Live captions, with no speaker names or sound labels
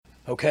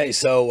Okay,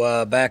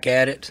 so back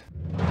at it.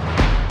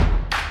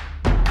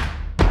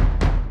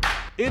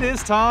 It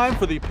is time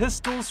for the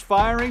Pistols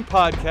Firing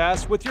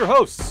Podcast with your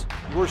hosts,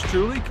 yours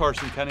truly,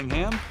 Carson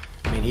Cunningham.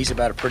 I mean, he's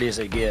about as pretty as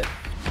they get.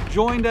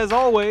 Joined as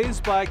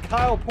always by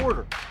Kyle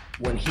Porter.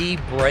 When he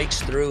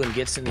breaks through and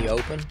gets in the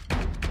open,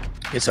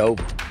 it's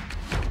over.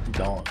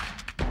 Gone.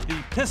 The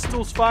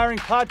Pistols Firing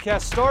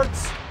Podcast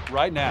starts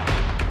right now.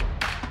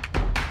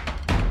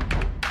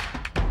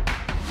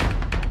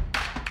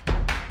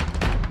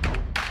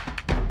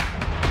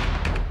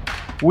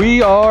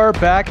 We are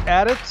back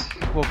at it.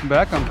 Welcome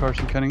back. I'm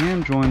Carson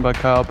Cunningham, joined by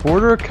Kyle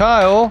Porter.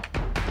 Kyle,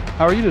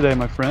 how are you today,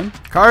 my friend?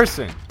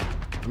 Carson,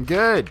 I'm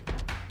good.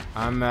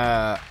 I'm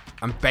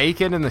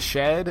baking in the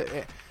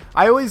shed.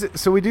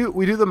 We do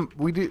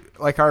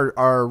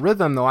our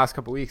rhythm the last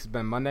couple weeks has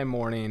been Monday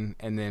morning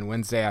and then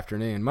Wednesday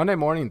afternoon. Monday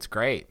morning's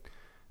great.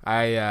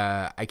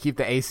 I keep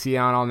the AC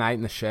on all night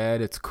in the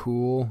shed. It's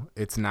cool.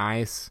 It's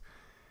nice.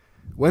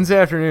 Wednesday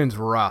afternoon's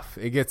rough.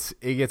 It gets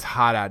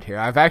hot out here.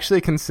 I've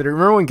actually considered.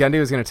 Remember when Gundy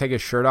was going to take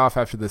his shirt off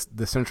after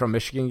the Central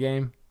Michigan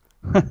game?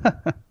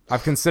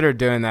 I've considered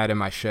doing that in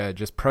my shed.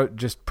 Just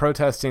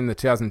protesting the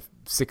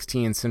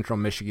 2016 Central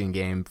Michigan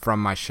game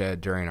from my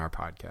shed during our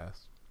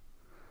podcast.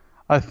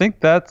 I think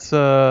that's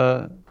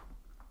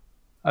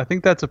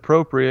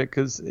appropriate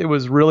because it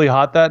was really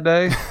hot that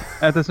day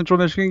at the Central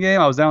Michigan game.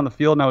 I was down on the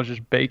field and I was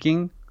just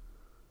baking.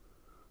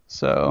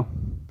 So.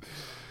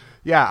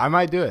 Yeah, I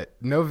might do it.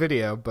 No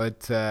video,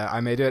 but I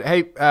may do it.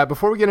 Hey,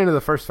 before we get into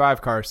the first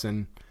five,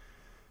 Carson,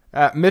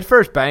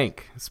 MidFirst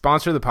Bank,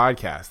 sponsor the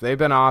podcast. They've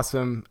been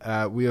awesome.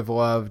 We have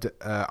loved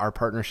our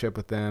partnership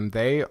with them.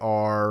 They're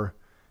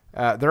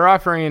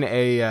offering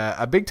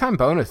a big time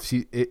bonus.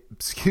 A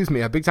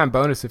big time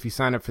bonus if you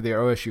sign up for their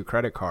OSU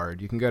credit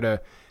card. You can go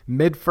to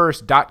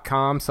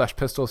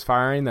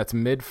midfirst.com/pistolsfiring. That's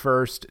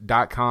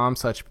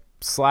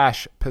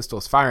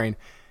midfirst.com/pistolsfiring.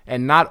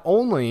 And not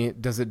only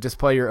does it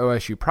display your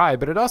OSU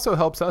pride, but it also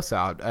helps us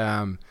out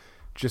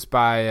just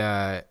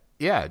by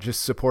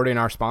just supporting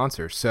our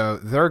sponsors. So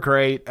they're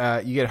great.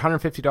 You get a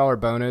 $150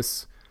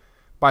 bonus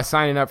by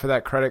signing up for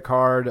that credit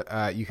card.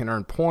 You can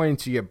earn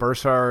points. You get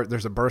Bursar.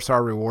 There's a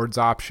Bursar rewards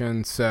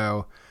option.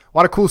 So a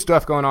lot of cool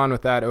stuff going on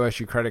with that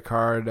OSU credit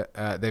card.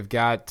 They've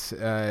got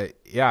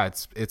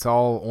it's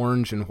all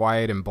orange and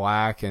white and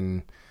black,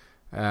 and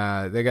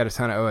they got a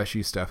ton of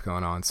OSU stuff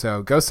going on.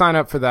 So go sign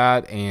up for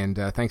that, and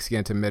thanks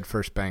again to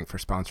MidFirst Bank for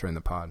sponsoring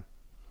the pod.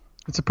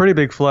 It's a pretty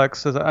big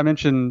flex. As I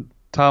mentioned,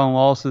 Tylen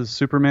Wallace's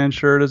Superman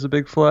shirt is a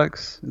big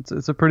flex.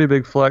 It's a pretty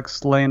big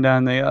flex laying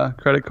down the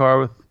credit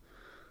card with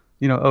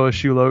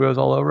OSU logos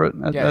all over it.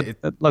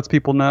 That lets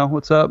people know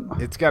what's up.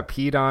 It's got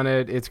Pete on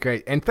it. It's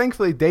great. And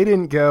thankfully they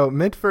didn't go,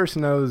 MidFirst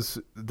knows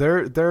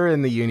they're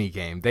in the uni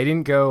game. They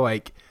didn't go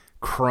like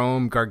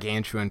chrome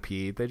gargantuan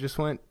Pete. They just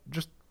went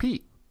just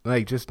Pete.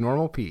 Like just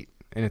normal Pete,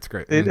 and it's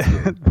great. They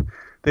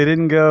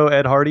didn't go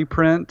Ed Hardy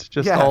print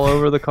all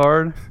over the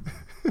card.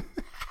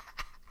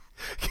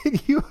 Can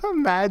you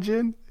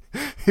imagine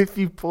if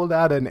you pulled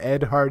out an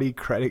Ed Hardy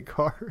credit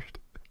card?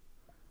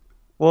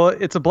 Well,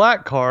 it's a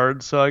black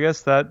card, so I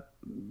guess that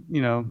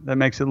that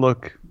makes it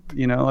look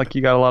like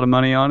you got a lot of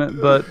money on it.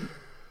 But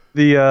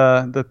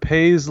the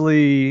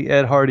Paisley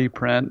Ed Hardy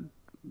print,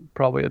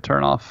 probably a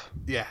turnoff.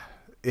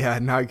 Yeah,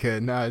 not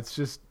good. No,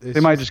 they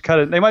might just cut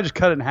it. They might just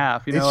cut it in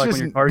half. When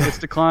your card gets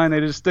declined, they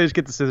just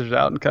get the scissors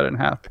out and cut it in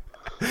half.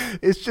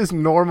 It's just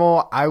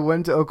normal. I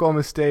went to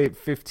Oklahoma State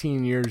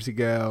 15 years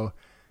ago,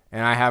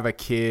 and I have a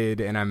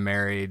kid, and I'm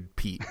married,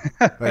 Pete.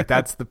 Like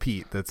that's the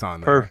Pete that's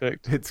on there.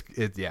 Perfect. It's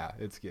good.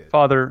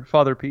 Father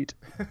Pete.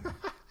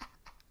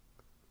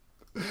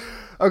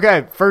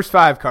 Okay, first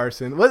five,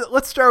 Carson.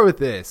 Let's start with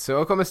this. So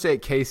Oklahoma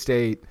State,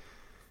 K-State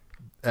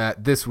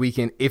this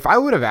weekend. If I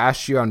would have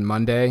asked you on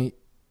Monday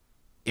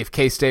if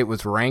K-State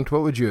was ranked,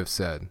 what would you have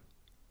said?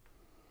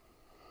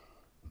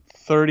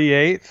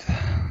 38th.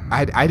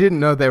 I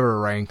didn't know they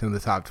were ranked in the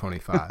top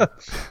 25.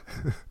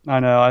 I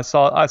know. I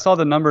saw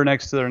the number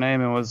next to their name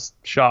and was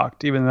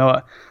shocked, even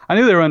though I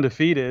knew they were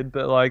undefeated,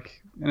 but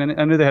and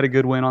I knew they had a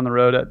good win on the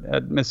road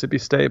at Mississippi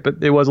State, but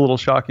it was a little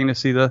shocking to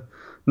see the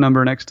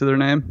number next to their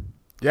name.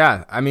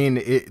 Yeah, I mean,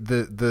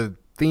 the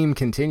theme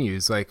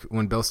continues. Like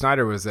when Bill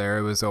Snyder was there,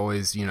 it was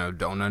always, they're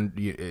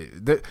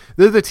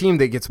the team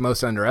that gets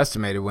most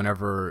underestimated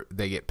whenever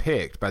they get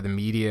picked by the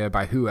media,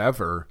 by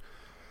whoever.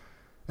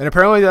 And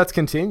apparently that's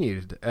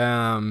continued.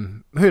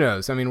 Who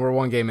knows? I mean, we're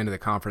one game into the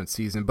conference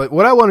season. But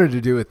what I wanted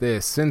to do with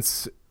this,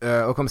 since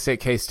Oklahoma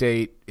State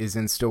K-State is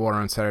in Stillwater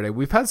on Saturday,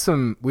 we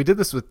did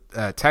this with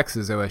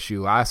Texas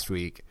OSU last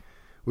week.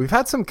 We've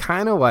had some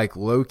kind of like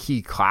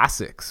low-key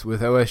classics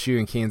with OSU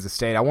and Kansas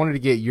State. I wanted to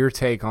get your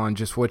take on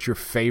just what your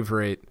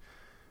favorite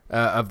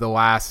of the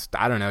last,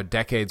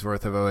 decades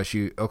worth of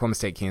Oklahoma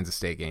State, Kansas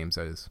State games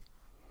is.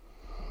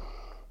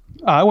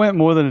 I went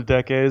more than a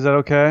decade. Is that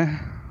okay?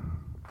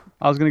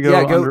 I was going to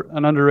go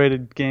an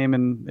underrated game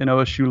in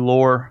OSU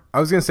lore. I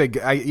was going to say,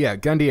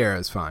 Gundy era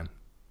is fine.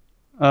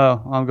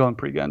 Oh, I'm going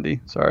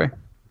pre-Gundy. Sorry.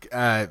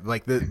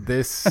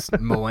 This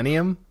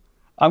millennium?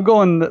 I'm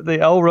going the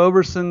L.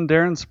 Roberson,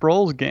 Darren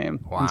Sproles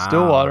game in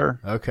Stillwater.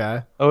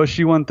 Okay.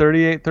 OSU won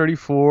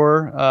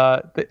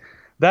 38-34.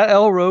 That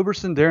L.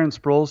 Roberson, Darren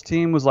Sproles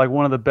team was like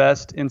one of the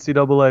best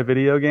NCAA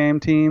video game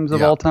teams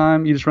of all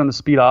time. You just run the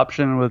speed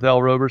option with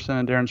L. Roberson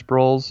and Darren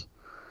Sproles.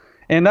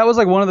 And that was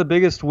like one of the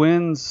biggest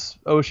wins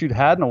OSU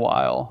had in a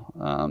while.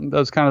 That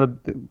was kind of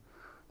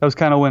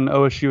when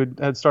OSU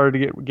had started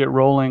to get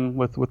rolling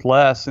with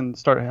less and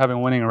started having a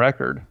winning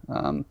record.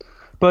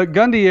 But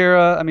Gundy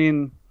era, I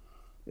mean,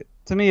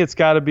 to me, it's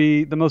got to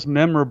be the most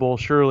memorable.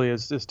 Surely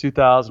is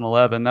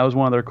 2011. That was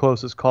one of their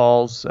closest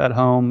calls at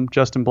home.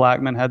 Justin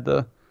Blackmon had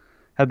the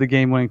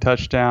game-winning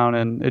touchdown,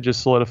 and it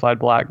just solidified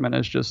Blackmon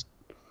as just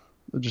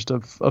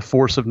a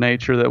force of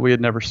nature that we had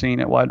never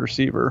seen at wide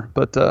receiver.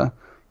 But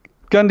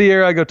Gundy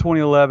era, I go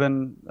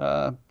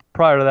 2011.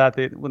 Prior to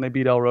that, when they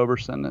beat L.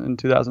 Roberson in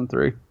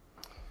 2003.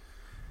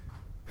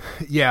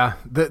 Yeah,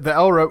 the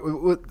L.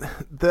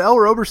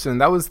 Roberson,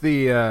 that was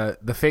the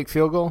fake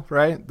field goal,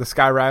 right? The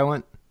Sky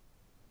Rylant.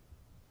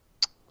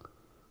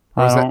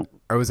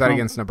 Or was that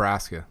against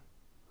Nebraska?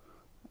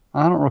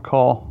 I don't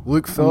recall.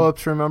 Luke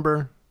Phillips,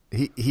 remember?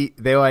 They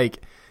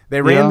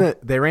ran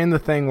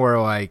the thing where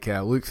like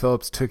Luke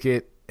Phillips took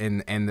it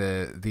and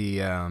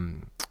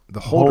the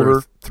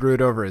holder threw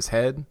it over his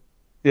head.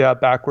 Yeah,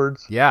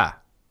 backwards. Yeah.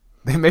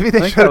 I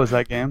think that was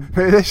that game.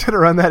 Maybe they should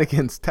have run that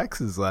against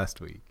Texas last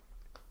week.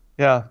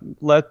 Yeah,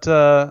 let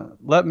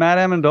Matt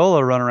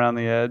Amendola run around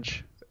the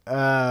edge.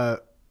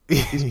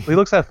 He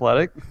looks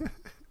athletic.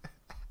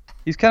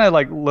 He's kind of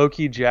like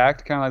low-key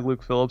jacked, kind of like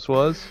Luke Phillips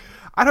was.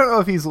 I don't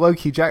know if he's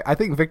low-key jacked. I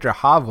think Victor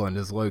Hovland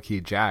is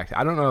low-key jacked.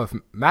 I don't know if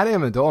Matt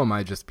Amendola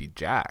might just be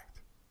jacked.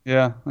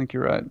 Yeah, I think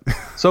you're right.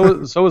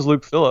 So is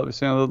Luke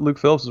Phillips. You know, Luke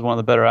Phillips is one of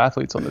the better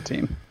athletes on the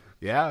team.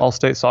 Yeah.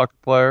 All-state soccer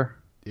player.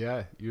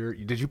 Yeah.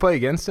 Did you play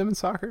against him in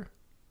soccer?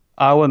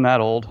 I wasn't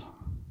that old.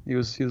 He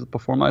was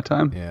before my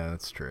time. Yeah,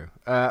 that's true.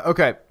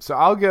 Okay, so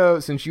I'll go,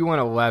 since you went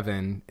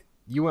 11,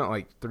 you went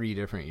like 3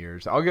 different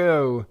years. I'll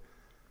go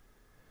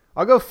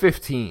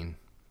 15.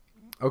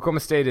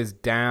 Oklahoma State is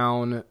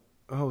down.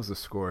 What was the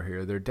score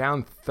here? They're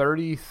down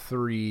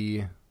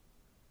 33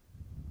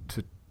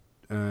 to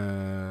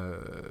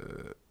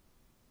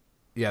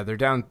yeah, they're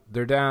down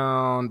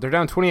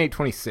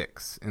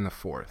 28-26 in the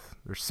fourth.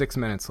 There's 6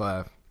 minutes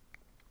left.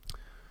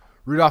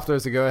 Rudolph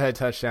throws a go-ahead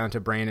touchdown to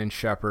Brandon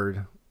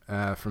Shepard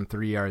from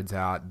 3 yards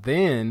out.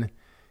 Then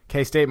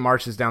K-State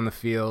marches down the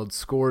field,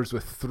 scores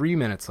with 3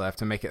 minutes left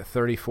to make it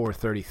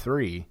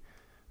 34-33.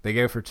 They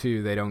go for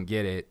 2. They don't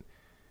get it.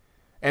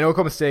 And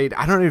Oklahoma State,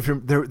 I don't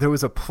even there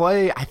was a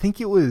play, I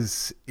think it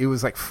was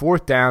like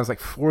 4th down, it was like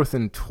 4th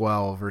and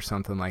 12 or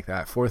something like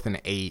that, 4th and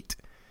 8.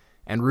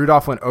 And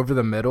Rudolph went over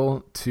the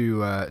middle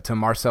to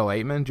Marcel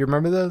Aitman. Do you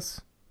remember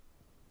this?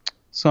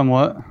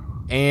 Somewhat.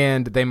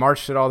 And they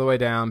marched it all the way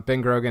down.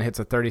 Ben Grogan hits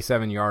a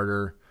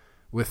 37-yarder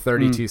with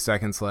 32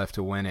 seconds left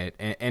to win it.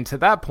 And to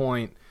that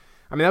point,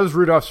 I mean, that was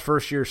Rudolph's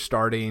first year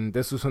starting.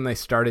 This was when they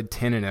started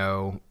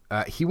 10-0.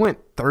 He went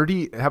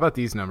 30. How about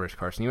these numbers,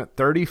 Carson? He went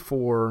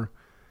 34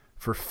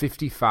 for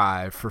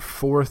 55 for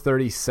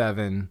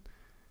 437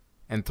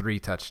 and 3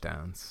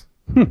 touchdowns.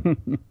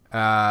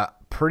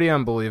 Pretty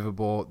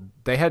unbelievable.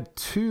 They had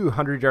 2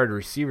 100-yard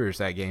receivers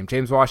that game.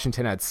 James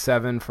Washington had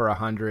 7 for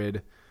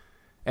 100,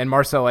 and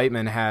Marcel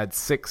Aitman had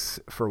 6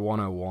 for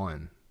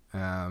 101.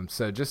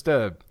 So just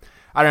I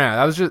don't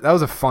know. That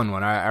was a fun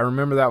one. I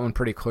remember that one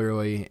pretty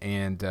clearly,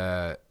 and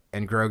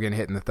Grogan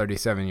hitting the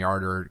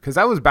 37-yarder, because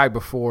that was back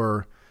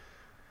before.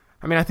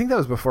 I mean, I think that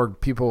was before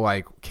people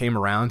like came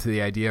around to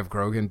the idea of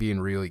Grogan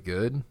being really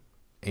good,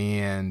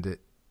 and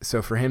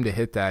so for him to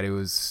hit that, it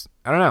was,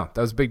 I don't know,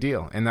 that was a big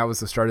deal, and that was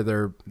the start of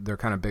their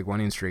kind of big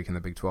winning streak in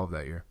the Big 12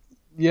 that year.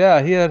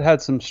 Yeah, he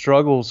had some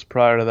struggles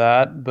prior to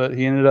that, but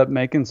he ended up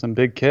making some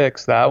big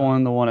kicks. That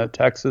one, the one at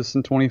Texas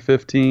in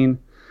 2015,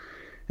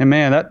 and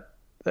man,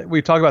 that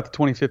we talk about the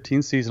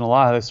 2015 season a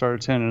lot. How they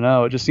started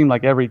 10-0. It just seemed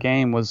like every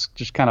game was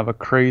just kind of a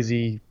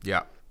crazy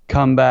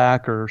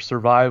comeback or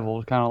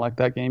survival, kind of like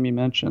that game you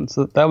mentioned.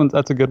 So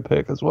that's a good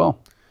pick as well.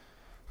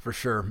 For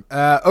sure.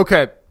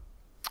 Okay.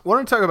 I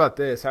want to talk about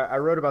this. I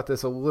wrote about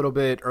this a little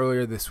bit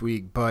earlier this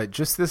week, but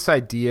just this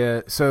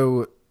idea.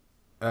 So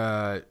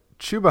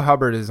Chuba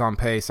Hubbard is on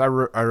pace. I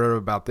wrote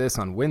about this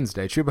on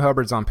Wednesday. Chuba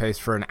Hubbard's on pace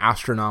for an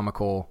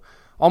astronomical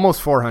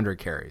almost 400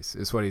 carries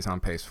is what he's on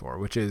pace for,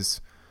 which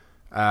is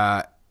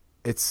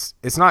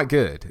it's not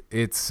good.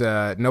 It's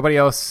nobody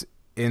else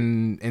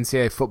in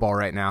NCAA football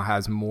right now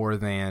has more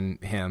than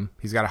him.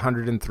 He's got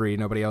 103.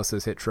 Nobody else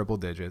has hit triple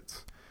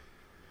digits.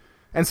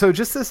 And so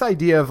just this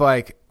idea of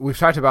like, we've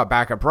talked about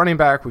backup running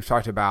back. We've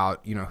talked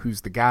about,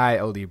 who's the guy,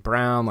 LD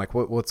Brown, like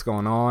what's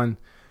going on.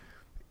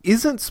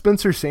 Isn't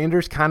Spencer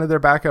Sanders kind of their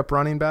backup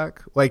running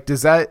back? Like,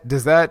 does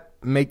that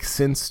make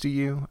sense to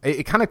you?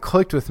 It kind of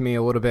clicked with me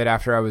a little bit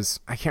after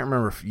I can't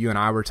remember if you and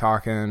I were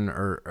talking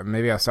or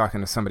maybe I was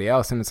talking to somebody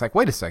else, and it's like,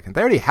 wait a second,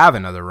 they already have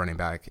another running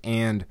back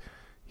and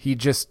he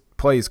just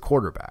plays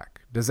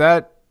quarterback. Does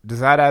that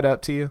add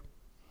up to you?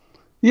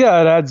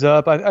 Yeah, it adds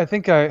up. I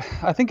think of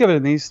it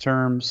in these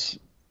terms.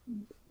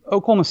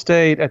 Oklahoma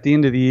State at the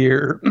end of the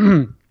year,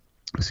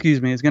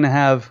 excuse me, is going to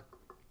have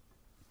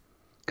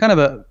kind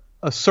of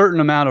a certain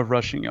amount of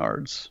rushing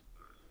yards.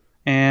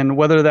 And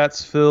whether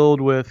that's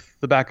filled with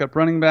the backup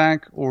running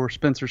back or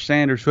Spencer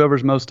Sanders,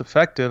 whoever's most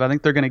effective, I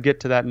think they're going to get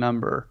to that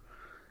number.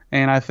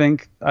 And I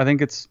think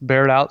it's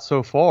bared out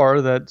so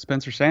far that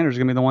Spencer Sanders is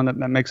going to be the one that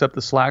makes up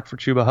the slack for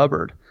Chuba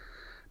Hubbard.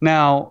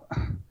 Now,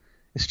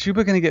 is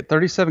Chuba going to get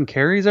 37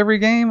 carries every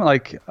game?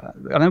 Like,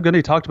 I know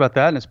Gundy talked about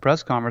that in his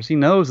press conference. He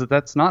knows that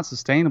that's not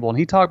sustainable. And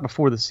he talked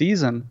before the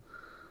season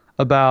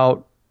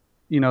about,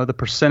 the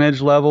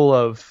percentage level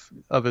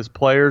of his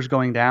players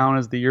going down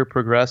as the year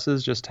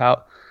progresses, just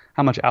how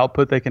much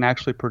output they can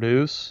actually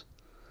produce.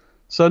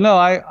 So no,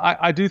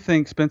 I do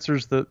think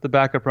Spencer's the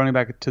backup running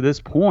back to this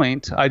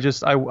point.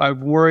 I'm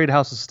worried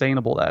how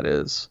sustainable that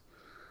is.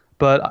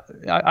 But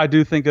I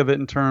do think of it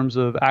in terms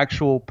of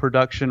actual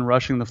production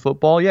rushing the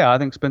football. Yeah, I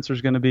think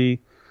Spencer's going to be,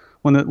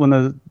 when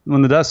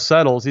the dust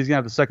settles, he's going to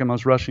have the second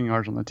most rushing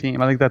yards on the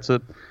team. I think that's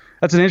an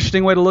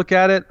interesting way to look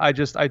at it. I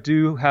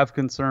do have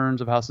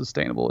concerns of how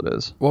sustainable it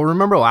is. Well,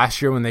 remember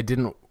last year when they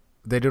didn't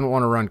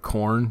want to run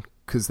Corn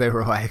because they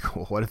were like,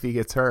 well, what if he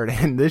gets hurt?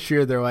 And this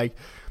year they're like,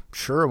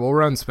 sure, we'll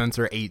run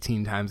Spencer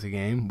 18 times a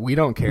game. We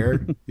don't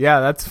care. Yeah,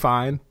 that's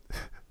fine.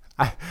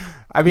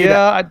 I mean,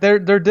 yeah,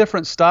 they're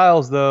different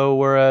styles though.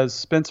 Whereas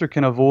Spencer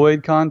can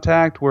avoid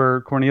contact,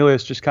 where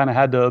Cornelius just kind of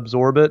had to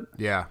absorb it.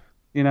 Yeah,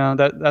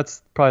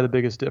 that's probably the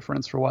biggest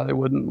difference for why they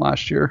wouldn't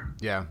last year.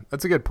 Yeah,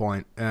 that's a good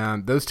point.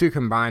 Those two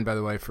combined, by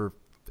the way, for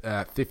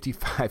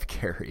 55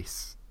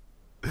 carries.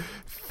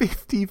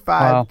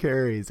 55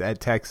 carries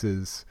at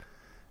Texas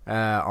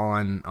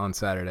on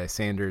Saturday.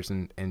 Sanders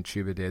and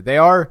Chuba did. They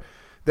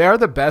are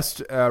the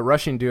best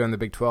rushing duo in the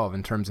Big 12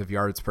 in terms of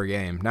yards per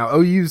game. Now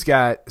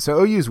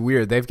OU's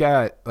weird. They've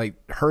got like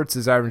Hurts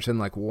is averaging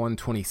like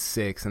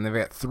 126, and they've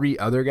got three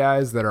other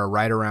guys that are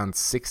right around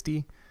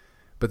 60.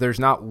 But there's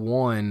not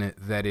one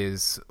that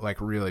is like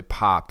really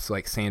popped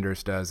like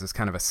Sanders does as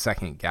kind of a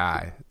second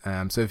guy.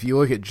 So if you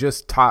look at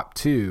just top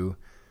two,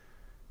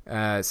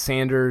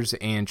 Sanders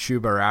and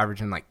Chuba are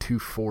averaging like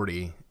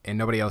 240, and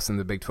nobody else in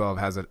the Big 12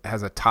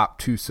 has a top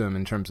twosome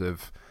in terms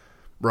of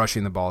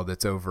rushing the ball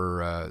that's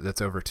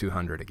over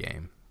 200 a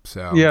game.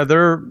 So yeah,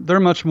 they're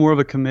much more of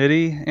a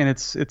committee, and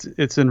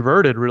it's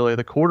inverted really.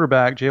 The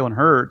quarterback Jalen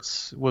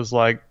Hurts was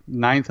like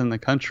 9th in the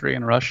country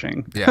in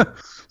rushing. Yeah,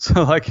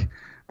 so like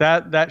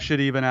that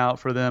should even out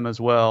for them as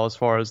well as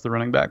far as the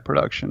running back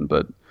production.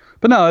 But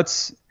no,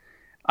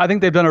 I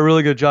think they've done a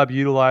really good job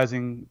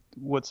utilizing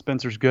what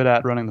Spencer's good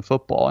at, running the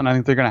football, and I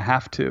think they're going to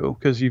have to,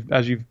 because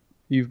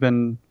you've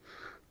been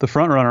the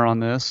front runner on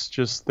this.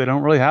 Just they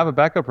don't really have a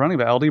backup running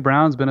back. LD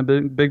Brown's been a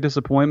big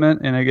disappointment,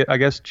 and I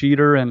guess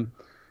Jeter and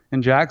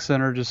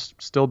Jackson are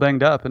just still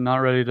banged up and not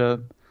ready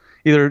to,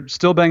 either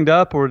still banged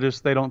up or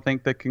just they don't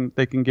think they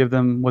can give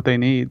them what they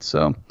need.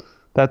 So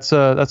that's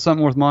something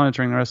worth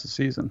monitoring the rest of the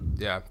season.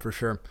 Yeah, for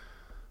sure.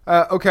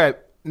 Okay,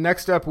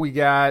 next up I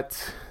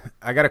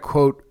got a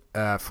quote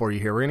for you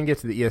here. We're going to get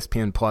to the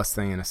ESPN Plus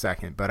thing in a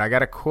second, but I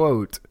got a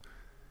quote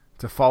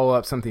to follow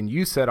up something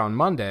you said on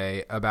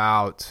Monday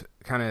about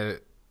kind of,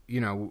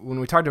 when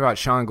we talked about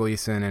Sean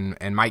Gleason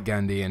and Mike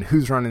Gundy and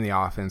who's running the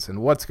offense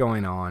and what's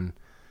going on.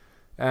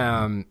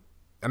 I'm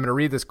going to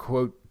read this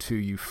quote to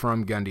you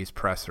from Gundy's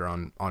presser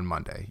on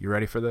Monday. You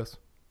ready for this?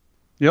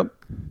 Yep.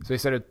 So he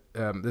said,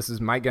 this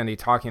is Mike Gundy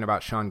talking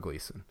about Sean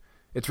Gleason.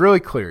 It's really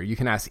clear. You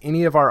can ask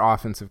any of our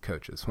offensive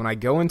coaches. When I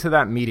go into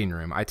that meeting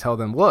room, I tell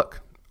them,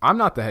 look, I'm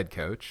not the head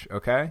coach,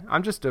 okay?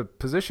 I'm just a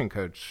position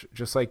coach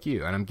just like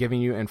you, and I'm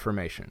giving you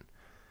information.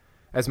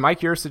 As Mike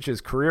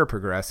Yurcich's career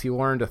progressed, he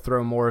learned to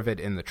throw more of it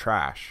in the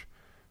trash.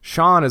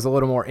 Sean is a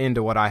little more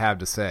into what I have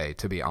to say,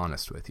 to be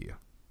honest with you.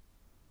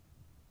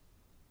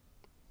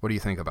 What do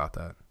you think about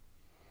that?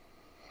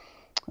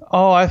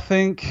 Oh, I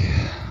think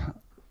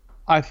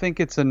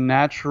it's a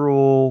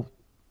natural.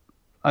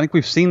 I think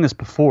we've seen this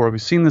before.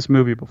 We've seen this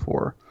movie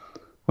before.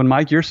 When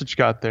Mike Yurcich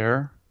got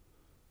there,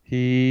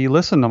 he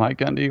listened to Mike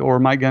Gundy, or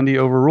Mike Gundy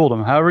overruled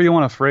him. However you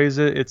want to phrase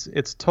it,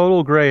 it's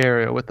total gray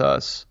area with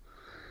us.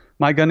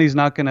 Mike Gundy's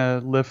not going to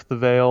lift the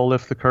veil,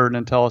 lift the curtain,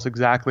 and tell us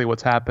exactly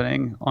what's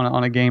happening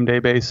on a game day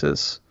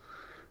basis.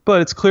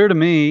 But it's clear to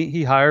me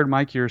he hired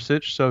Mike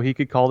Yurcich so he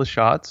could call the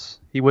shots.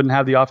 He wouldn't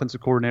have the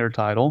offensive coordinator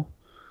title.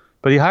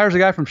 But he hires a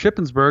guy from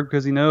Shippensburg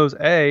because he knows,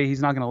 A,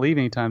 he's not going to leave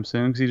anytime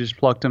soon because he just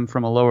plucked him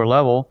from a lower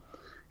level.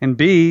 And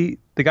B,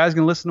 the guy's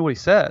going to listen to what he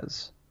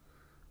says.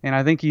 And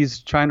I think he's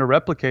trying to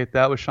replicate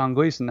that with Sean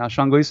Gleason. Now,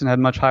 Sean Gleason had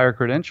much higher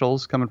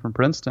credentials coming from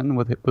Princeton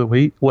with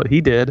what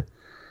he did.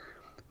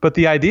 But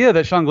the idea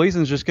that Sean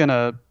Gleason's just going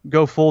to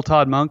go full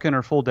Todd Monken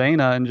or full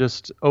Dana and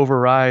just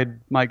override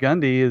Mike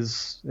Gundy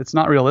it's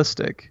not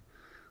realistic.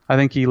 I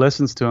think he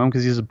listens to him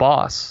because he's a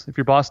boss. If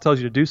your boss tells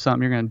you to do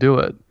something, you're going to do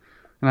it.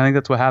 And I think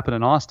that's what happened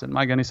in Austin.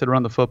 Mike Gundy said,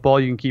 run the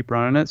football. You can keep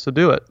running it, so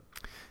do it.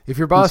 If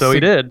your boss he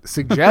did.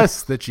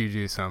 suggests that you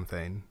do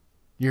something,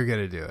 you're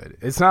going to do it.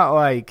 It's not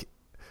like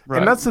right.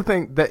 And that's the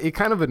thing that it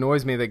kind of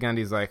annoys me that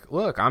Gundy's like,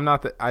 look,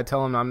 I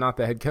tell him I'm not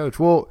the head coach.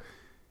 Well,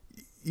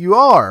 you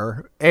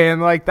are,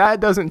 and like that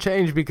doesn't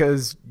change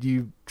because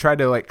you try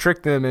to like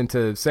trick them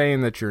into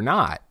saying that you're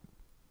not.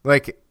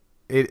 Like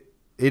it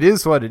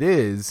is what it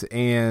is,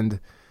 and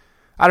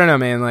I don't know,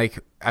 man. Like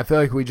I feel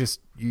like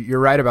you're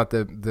right about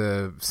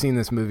the seen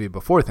this movie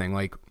before thing.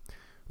 Like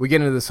we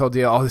get into this whole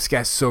deal. Oh, this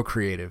guy's so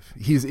creative.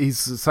 He's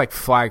it's like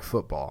flag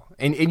football,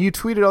 and you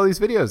tweeted all these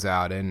videos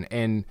out,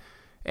 and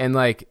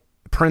like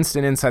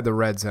Princeton inside the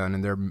red zone,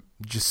 and they're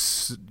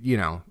just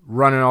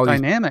running all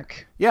these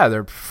dynamic. Yeah,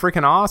 they're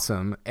freaking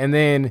awesome, and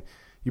then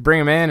you bring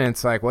them in, and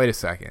it's like, wait a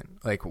second,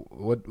 like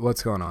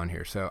what's going on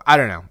here? So I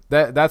don't know.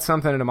 That's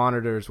something to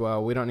monitor as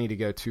well. We don't need to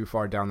go too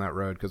far down that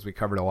road because we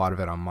covered a lot of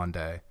it on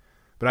Monday.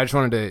 But I just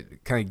wanted to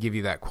kind of give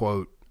you that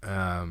quote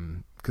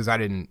because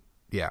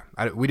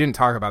we didn't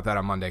talk about that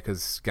on Monday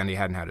because Gundy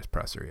hadn't had his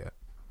presser yet.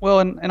 Well,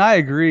 and I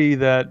agree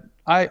that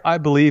I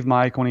believe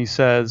Mike when he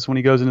goes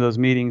into those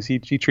meetings, he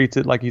treats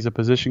it like he's a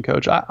position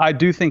coach. I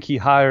do think he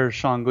hires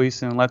Sean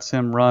Gleason and lets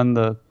him run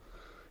the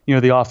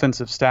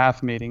offensive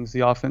staff meetings,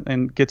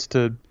 and gets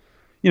to,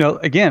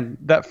 again,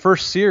 that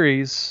first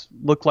series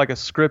looked like a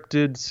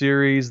scripted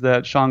series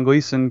that Sean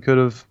Gleason could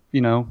have,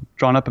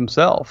 drawn up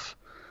himself.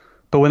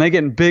 But when they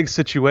get in big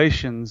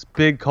situations,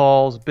 big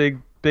calls, big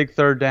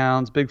third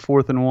downs, big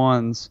 4th and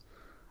 1s,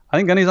 I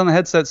think Gundy's on the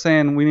headset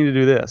saying we need to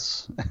do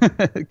this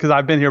because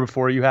I've been here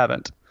before, you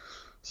haven't.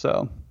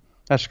 So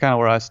that's kind of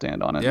where I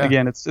stand on it. Yeah.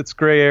 Again, it's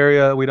gray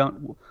area.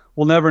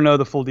 We'll never know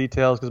the full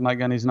details because Mike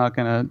Gundy's not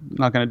gonna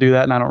do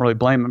that, and I don't really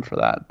blame him for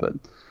that. But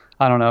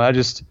I don't know. I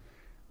just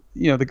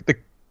the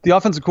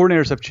offensive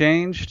coordinators have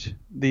changed.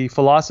 The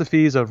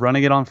philosophies of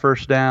running it on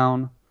first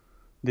down,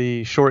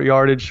 the short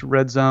yardage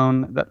red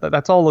zone,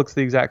 that's all looks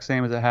the exact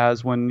same as it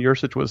has when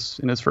Yurcich was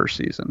in his first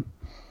season.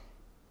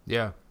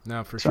 Yeah,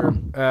 no, for sure.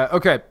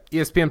 Okay,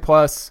 ESPN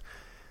Plus.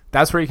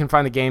 That's where you can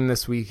find the game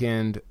this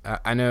weekend.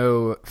 I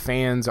know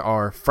fans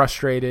are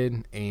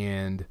frustrated,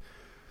 and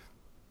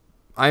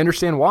I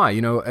understand why.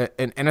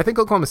 And I think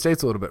Oklahoma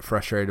State's a little bit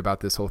frustrated about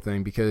this whole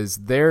thing because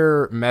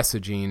their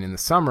messaging in the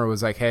summer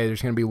was like, hey,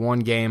 there's going to be one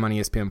game on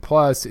ESPN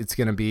Plus. It's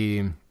going to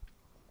be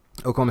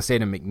Oklahoma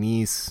State and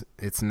McNeese.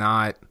 It's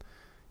not,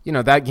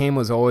 that game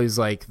was always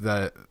like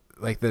the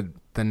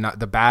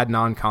bad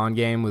non-con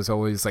game was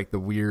always like the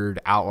weird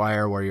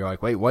outlier where you're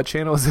like, wait, what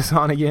channel is this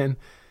on again?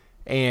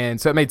 And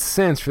so it made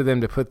sense for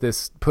them to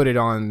put it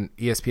on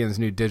ESPN's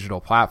new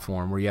digital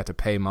platform where you have to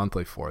pay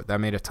monthly for it.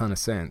 That made a ton of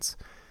sense.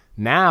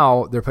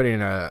 Now they're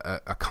putting a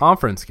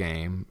conference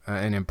game,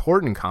 an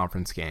important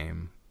conference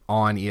game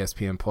on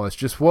ESPN Plus.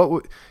 Just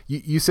what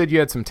you said you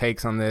had some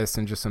takes on this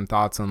and just some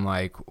thoughts on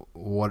like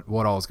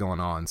what all is going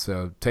on.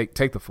 So take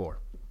the floor.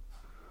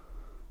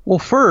 Well,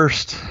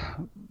 first,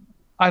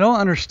 I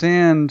don't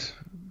understand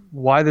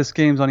why this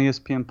game's on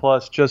ESPN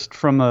Plus just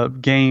from a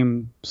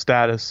game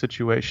status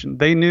situation.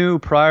 They knew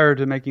prior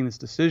to making this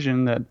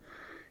decision that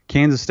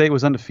Kansas State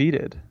was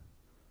undefeated.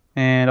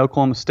 And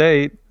Oklahoma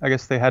State, I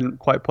guess they hadn't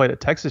quite played at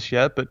Texas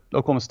yet, but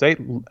Oklahoma State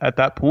at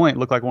that point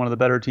looked like one of the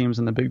better teams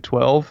in the Big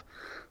 12.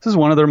 This is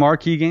one of their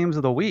marquee games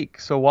of the week.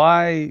 So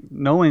why,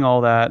 knowing all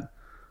that,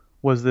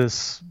 was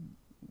this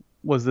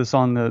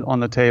on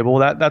the table?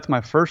 That's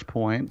my first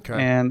point.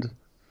 Okay. And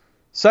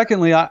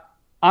secondly,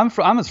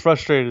 I'm as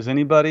frustrated as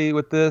anybody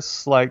with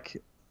this.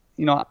 Like,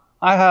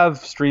 I have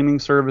streaming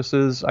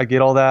services. I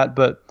get all that,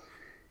 but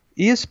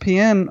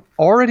ESPN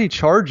already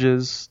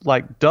charges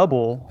like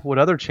double what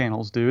other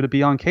channels do to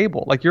be on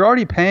cable. Like you're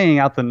already paying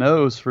out the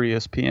nose for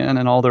ESPN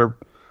and all their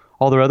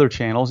other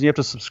channels. You have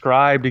to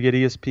subscribe to get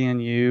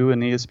ESPNU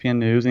and ESPN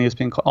News and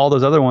ESPN, all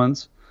those other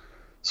ones.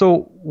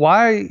 So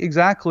why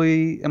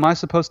exactly am I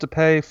supposed to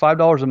pay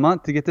 $5 a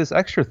month to get this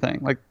extra thing?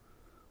 Like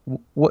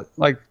what?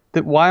 Like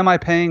why am I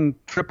paying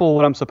triple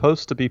what I'm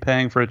supposed to be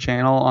paying for a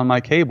channel on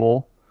my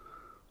cable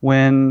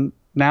when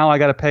now I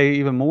got to pay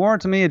even more?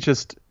 To me, it's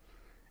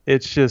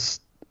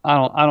just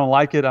I don't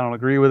like it. I don't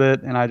agree with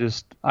it, and I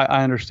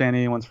understand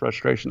anyone's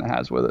frustration that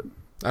has with it.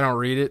 I don't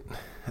read it.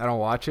 I don't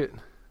watch it.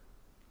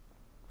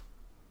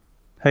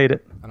 Hate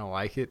it. I don't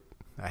like it.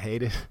 I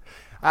hate it.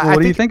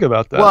 What do you think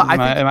about that? Well, am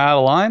I out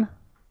of line?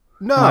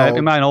 No.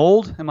 Am I an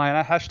old? Am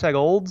I a hashtag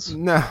olds?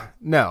 No,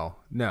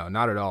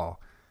 not at all.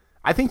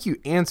 I think you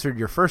answered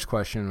your first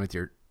question with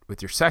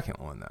your second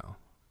one though,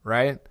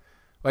 right?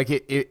 Like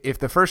if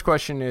the first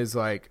question is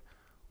like,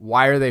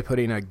 why are they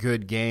putting a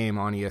good game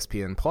on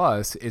ESPN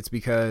Plus? It's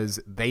because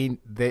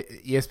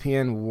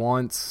ESPN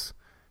wants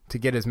to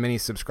get as many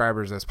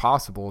subscribers as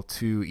possible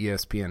to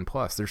ESPN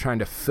Plus. They're trying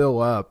to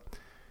fill up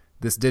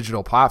this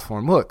digital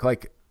platform. Look,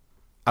 like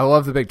I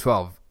love the Big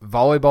 12.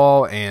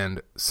 Volleyball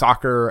and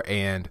soccer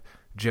and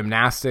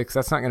gymnastics,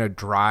 that's not going to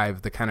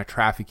drive the kind of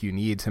traffic you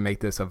need to make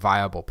this a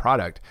viable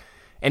product.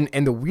 And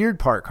the weird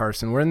part,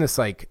 Carson, we're in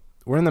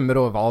the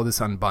middle of all this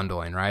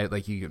unbundling, right?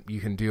 Like you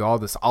can do all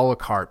this a la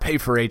carte, pay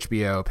for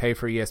HBO, pay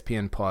for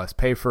ESPN Plus,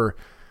 pay for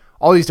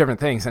all these different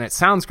things. And it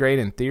sounds great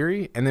in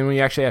theory. And then when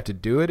you actually have to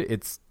do it,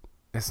 it's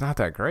not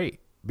that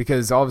great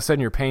because all of a sudden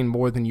you're paying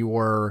more than you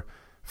were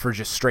for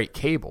just straight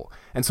cable.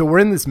 And so we're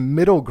in this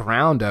middle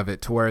ground of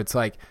it to where it's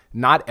like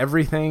not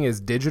everything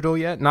is digital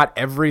yet. Not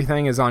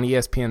everything is on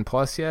ESPN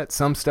Plus yet.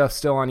 Some stuff's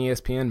still on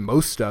ESPN.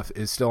 Most stuff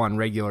is still on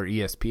regular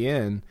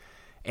ESPN.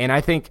 And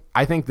I think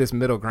this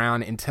middle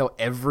ground, until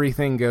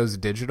everything goes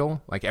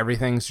digital, like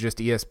everything's just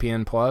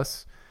ESPN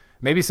Plus,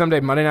 maybe someday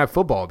Monday Night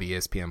Football will be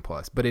ESPN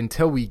Plus. But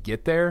until we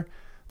get there,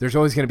 there's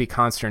always going to be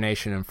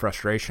consternation and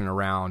frustration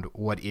around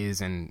what is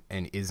and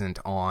isn't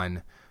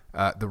on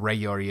the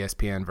regular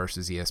ESPN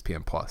versus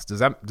ESPN Plus. Does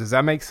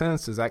that make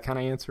sense? Does that kind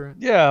of answer it?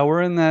 Yeah,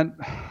 we're in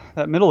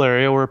that middle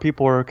area where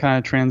people are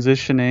kind of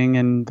transitioning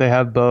and they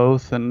have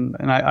both. And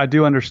I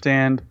do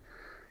understand,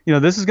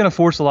 this is going to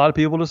force a lot of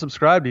people to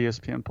subscribe to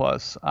ESPN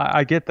Plus.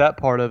 I get that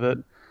part of it.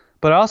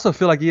 But I also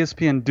feel like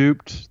ESPN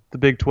duped the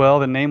Big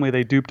 12, and namely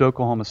they duped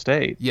Oklahoma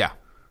State. Yeah.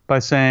 By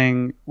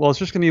saying, well, it's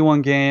just going to be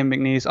one game,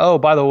 McNeese. Oh,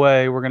 by the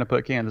way, we're going to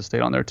put Kansas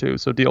State on there too,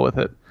 so deal with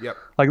it. Yep.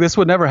 Like this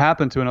would never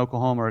happen to an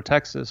Oklahoma or a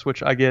Texas,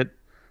 which I get.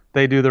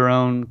 They do their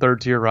own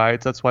third-tier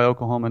rights. That's why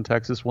Oklahoma and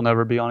Texas will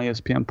never be on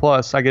ESPN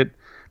Plus. I get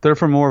they're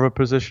from more of a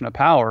position of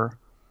power,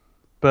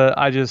 but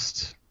I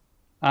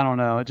don't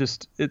know.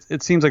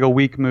 It seems like a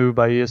weak move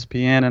by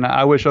ESPN, and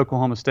I wish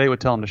Oklahoma State would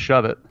tell them to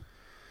shove it.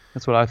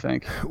 That's what I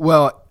think.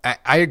 Well,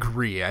 I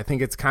agree. I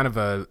think it's kind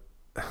of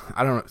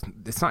I don't know,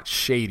 it's not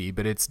shady,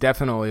 but it's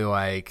definitely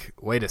like,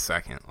 wait a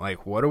second,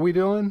 like, what are we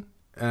doing?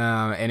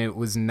 And it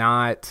was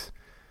not,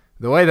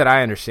 the way that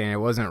I understand it,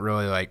 wasn't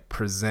really like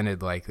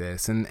presented like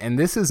this. And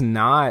this is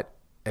not,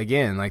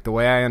 again, like the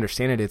way I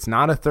understand it, it's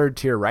not a third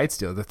tier rights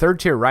deal. The third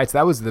tier rights,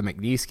 that was the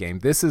McNeese game.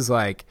 This is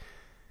like,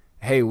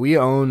 hey, we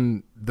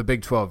own the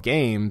Big 12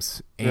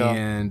 games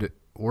and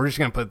we're just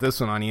going to put this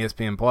one on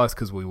ESPN Plus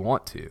because we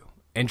want to.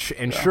 And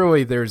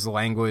surely there's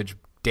language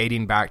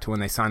dating back to when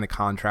they signed the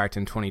contract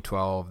in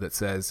 2012 that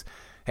says,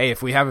 hey,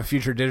 if we have a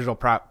future digital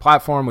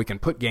platform, we can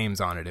put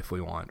games on it if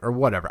we want, or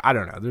whatever. I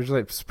don't know.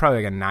 It's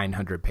probably like a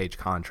 900-page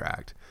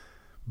contract.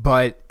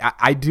 But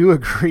I do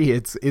agree.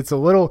 It's a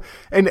little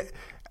 – and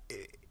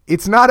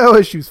it's not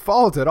OSU's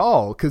fault at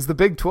all, because the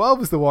Big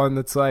 12 is the one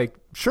that's like,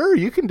 sure,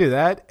 you can do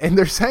that. And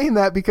they're saying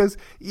that because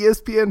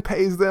ESPN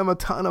pays them a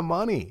ton of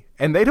money.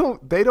 And they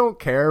don't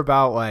care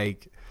about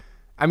like –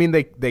 I mean,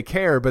 they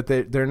care, but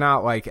they're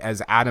not like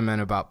as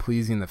adamant about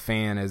pleasing the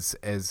fan as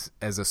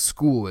a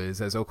school is,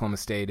 as Oklahoma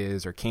State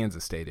is, or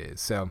Kansas State is.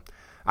 So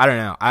I don't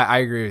know. I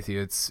agree with you.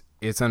 It's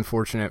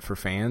unfortunate for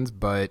fans,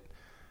 but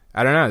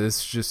I don't know.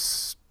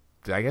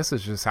 I guess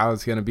it's just how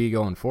it's going to be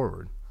going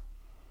forward.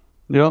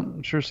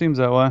 Yep, sure seems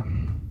that way.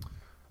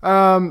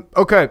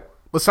 Okay.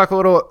 Let's talk a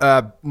little.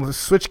 We'll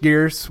switch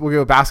gears. We'll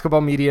go basketball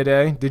media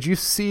day. Did you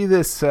see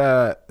this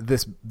media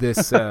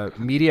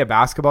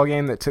basketball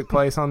game that took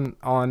place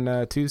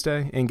on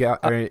Tuesday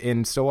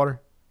in Stillwater?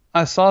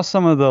 I saw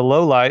some of the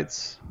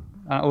lowlights.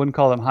 I wouldn't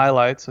call them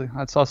highlights.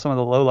 I saw some of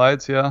the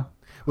lowlights. Yeah.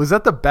 Was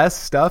that the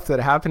best stuff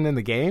that happened in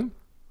the game?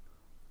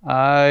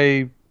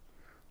 I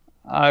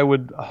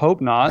would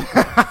hope not,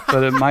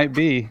 but it might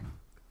be.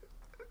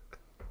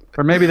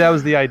 Or maybe that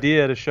was the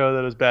idea, to show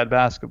that it was bad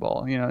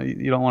basketball.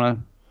 You don't want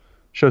to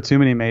show too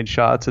many made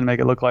shots and make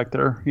it look like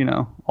they're,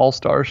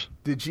 all-stars.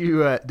 Did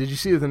you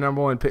see the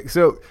number one pick?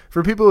 So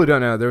for people who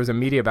don't know, there was a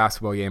media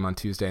basketball game on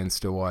Tuesday in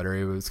Stillwater.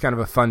 It was kind of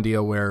a fun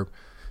deal where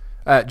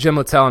Jim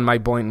Littell and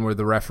Mike Boynton were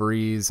the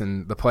referees,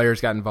 and the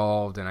players got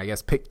involved and I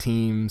guess picked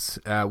teams.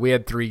 We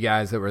had three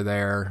guys that were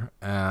there.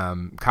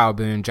 Kyle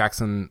Boone,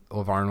 Jackson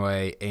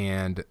Lavarnway,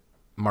 and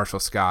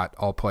Marshall Scott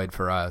all played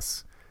for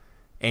us.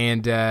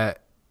 And did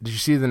you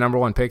see who the number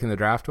one pick in the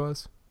draft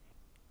was?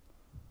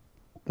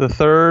 The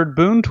third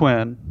Boone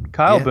twin,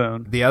 Kyle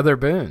Boone. The other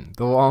Boone,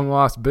 the long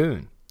lost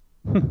Boone.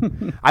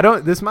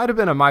 This might have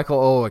been a Michael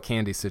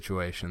Olowokandi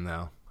situation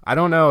though. I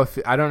don't know if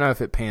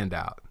it panned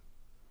out.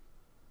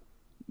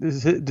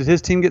 Did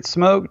his team get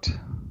smoked?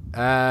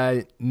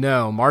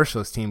 No,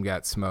 Marshall's team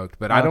got smoked,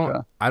 but okay.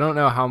 I don't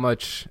know how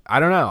much. I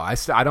don't know. I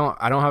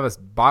don't have a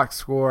box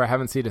score. I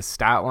haven't seen a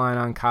stat line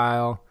on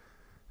Kyle.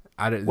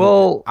 I have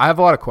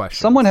a lot of questions.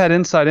 Someone had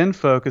inside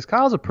info because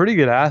Kyle's a pretty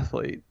good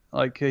athlete.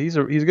 Like he's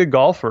a good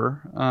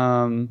golfer.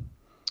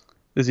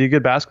 Is he a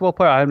good basketball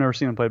player? I've never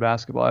seen him play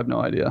basketball. I have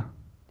no idea.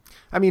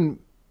 I mean,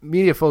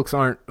 media folks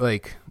aren't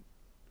like,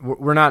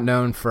 we're not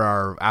known for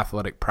our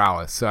athletic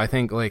prowess. So I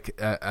think like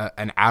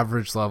an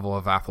average level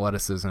of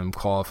athleticism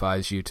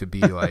qualifies you to be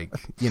like,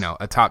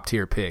 a top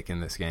tier pick in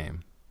this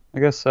game.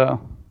 I guess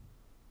so.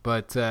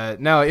 But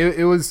no,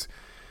 it was,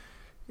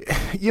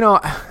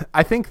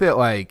 I think that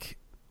like,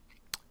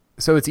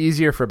 so it's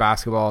easier for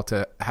basketball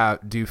to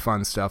do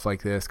fun stuff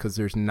like this because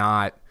there's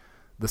not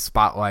the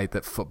spotlight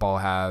that football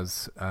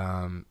has.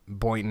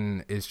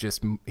 Boynton he's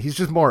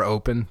just more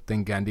open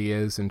than Gundy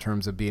is in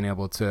terms of being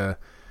able to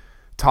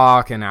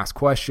talk and ask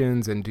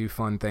questions and do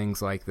fun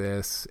things like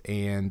this.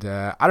 And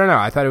I don't know.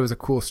 I thought it was a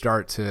cool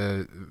start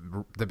to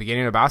the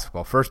beginning of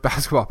basketball. First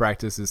basketball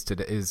practice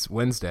is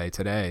Wednesday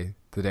today,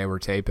 the day we're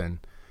taping,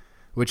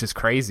 which is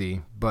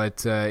crazy.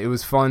 But it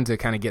was fun to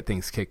kind of get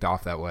things kicked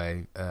off that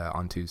way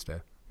on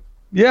Tuesday.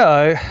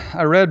 Yeah,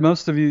 I read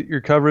most of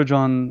your coverage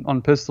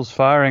on Pistols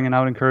firing, and I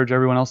would encourage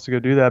everyone else to go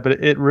do that.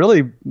 But it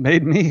really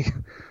made me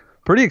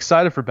pretty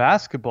excited for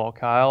basketball,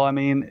 Kyle. I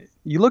mean,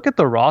 you look at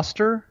the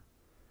roster,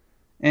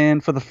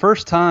 and for the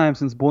first time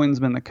since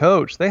Boynton's been the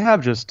coach, they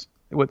have just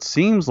what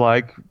seems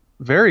like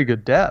very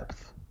good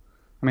depth.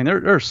 I mean,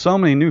 there are so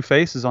many new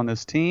faces on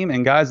this team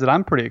and guys that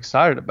I'm pretty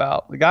excited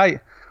about. The guy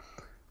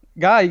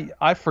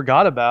I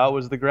forgot about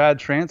was the grad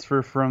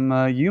transfer from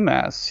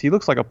UMass. He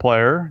looks like a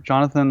player.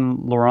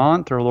 Jonathan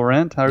Laurent,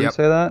 however you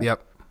say that.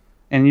 Yep.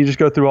 And you just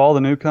go through all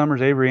the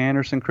newcomers: Avery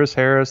Anderson, Chris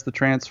Harris, the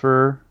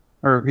transfer,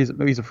 or he's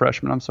a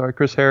freshman. I'm sorry,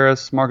 Chris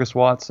Harris, Marcus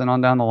Watson,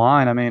 on down the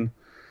line. I mean,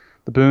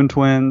 the Boone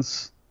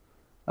twins,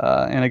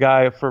 and a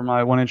guy for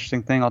my one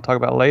interesting thing I'll talk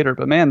about later.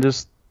 But man,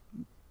 isn't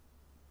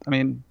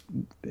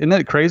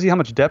it crazy how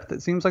much depth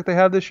it seems like they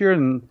have this year?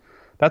 And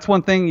that's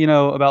one thing,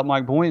 about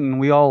Mike Boynton.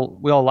 We all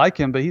like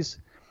him, but he's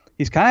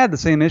kind of had the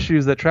same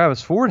issues that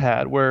Travis Ford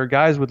had, where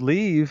guys would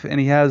leave and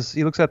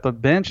he looks at the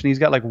bench and he's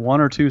got like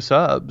one or two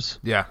subs.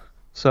 Yeah.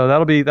 So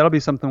that'll be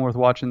something worth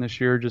watching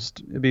this year.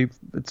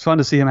 It's fun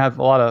to see him have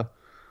a lot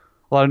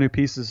of new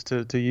pieces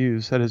to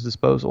use at his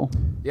disposal.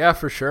 Yeah,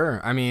 for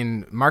sure. I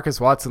mean, Marcus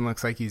Watson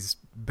looks like he's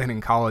been in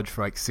college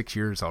for like 6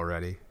 years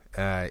already.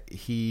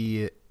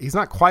 He's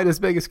not quite as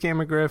big as Cam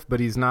McGriff,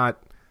 but he's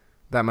not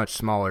that much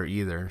smaller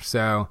either.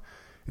 So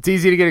it's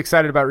easy to get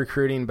excited about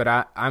recruiting,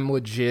 but I'm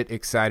legit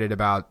excited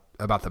about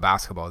the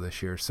basketball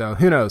this year. So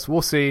who knows?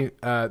 We'll see.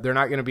 They're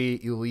not going to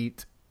be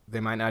elite. They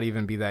might not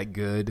even be that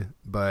good,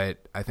 but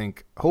I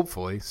think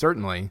hopefully,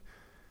 certainly,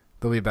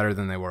 they'll be better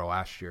than they were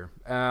last year.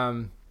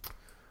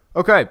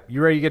 Okay,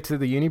 you ready to get to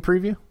the uni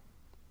preview?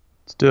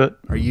 Let's do it.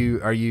 Do you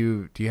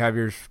have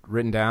yours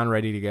written down,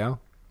 ready to go?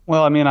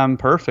 Well, I mean, I'm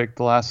perfect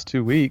the last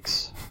 2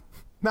 weeks.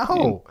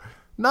 No,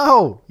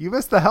 you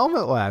missed the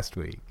helmet last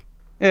week.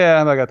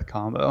 Yeah, I got the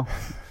combo.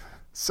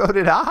 So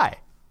did I.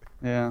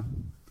 Yeah.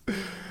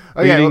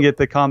 Okay, you didn't get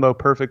the combo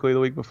perfectly the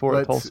week before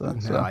at Tulsa.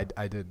 No, I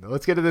didn't.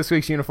 Let's get to this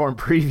week's uniform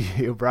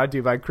preview, brought to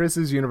you by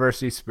Chris's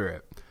University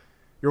Spirit,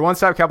 your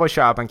one-stop Cowboy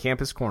shop on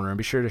Campus Corner, and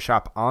be sure to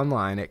shop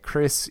online at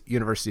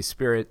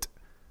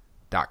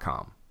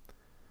chrisuniversityspirit.com.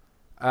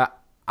 Do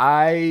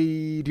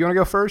you want to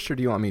go first, or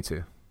do you want me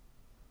to?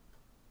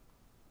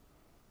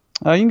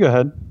 You can go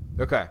ahead.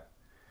 Okay.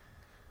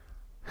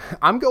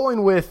 I'm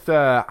going with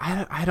I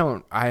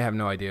have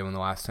no idea when the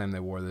last time they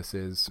wore this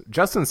is.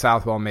 Justin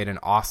Southwell made an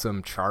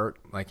awesome chart.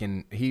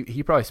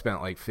 He probably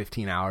spent like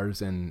 15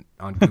 hours on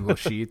Google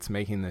Sheets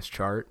making this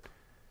chart.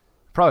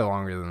 Probably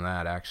longer than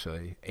that,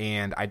 actually.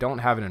 And I don't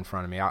have it in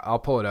front of me. I'll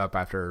pull it up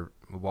after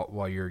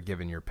while you're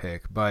giving your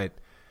pick. But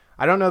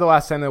I don't know the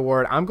last time they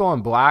wore it. I'm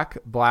going black,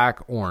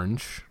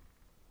 orange.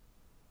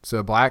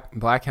 So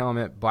black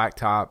helmet, black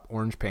top,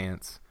 orange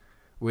pants,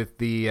 with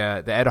the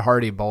Ed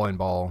Hardy bowling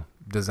ball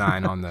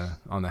design on the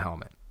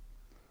helmet.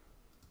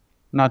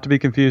 Not to be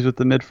confused with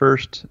the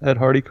mid-first Ed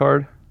Hardy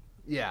card.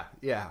 Yeah.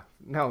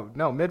 No,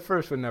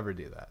 mid-first would never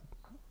do that.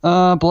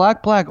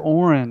 Black,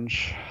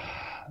 orange.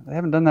 They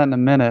haven't done that in a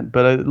minute,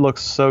 but it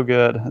looks so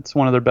good. It's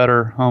one of their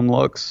better home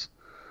looks.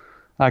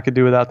 I could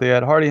do without the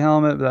Ed Hardy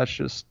helmet, but that's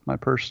just my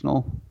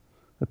personal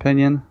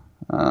opinion.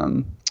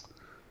 You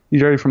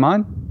ready for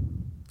mine?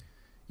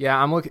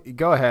 Yeah,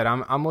 go ahead.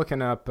 I'm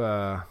looking up.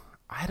 I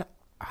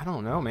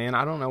don't know, man.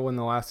 I don't know when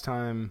the last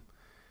time.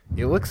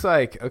 It looks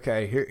like,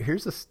 okay,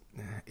 here's this.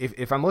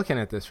 If I'm looking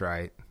at this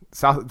right,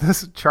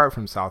 this chart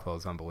from Southwell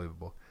is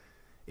unbelievable.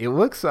 It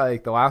looks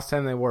like the last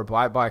time they wore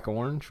black,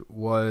 orange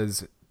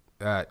was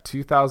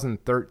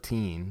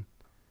 2013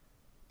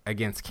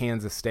 against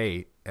Kansas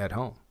State at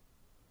home.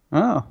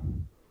 Oh,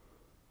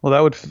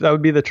 well, that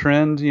would be the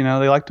trend. They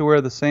like to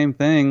wear the same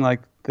thing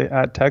like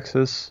at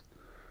Texas.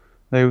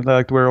 They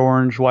like to wear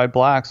orange, white,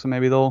 black. So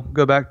maybe they'll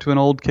go back to an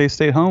old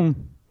K-State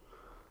home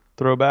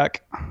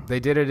throwback. They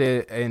did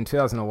it in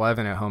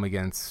 2011 at home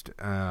against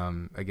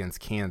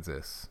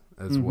Kansas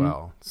as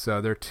well. So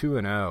they're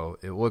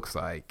 2-0. It looks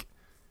like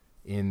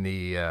in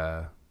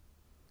the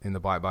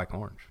black,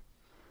 orange.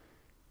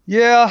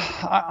 Yeah,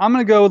 I'm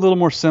gonna go with a little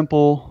more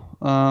simple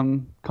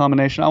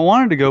combination. I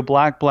wanted to go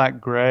black,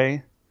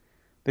 gray.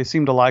 They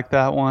seem to like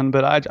that one,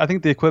 but I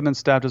think the equipment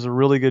staff does a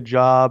really good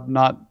job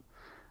not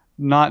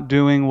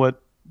doing what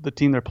the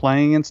team they're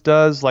playing against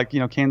does. Like,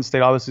 Kansas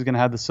State obviously is going to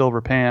have the silver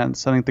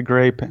pants. I think the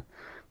gray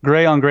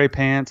on gray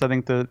pants, I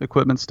think the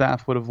equipment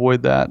staff would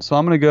avoid that. So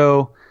I'm going to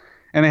go,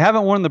 and they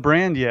haven't worn the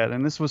brand yet.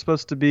 And this was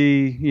supposed to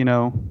be,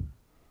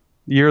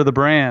 year of the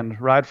brand,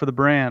 ride for the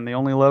brand, the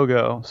only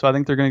logo. So I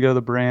think they're going to go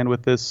the brand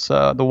with this,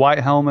 the white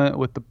helmet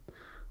with the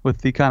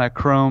kind of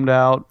chromed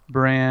out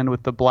brand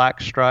with the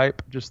black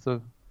stripe, just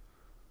the,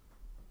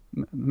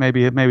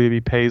 maybe it'd be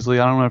Paisley.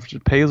 I don't know if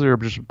it's Paisley or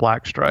just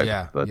black stripe.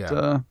 Yeah,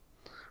 but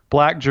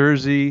black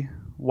jersey,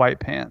 white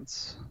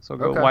pants. So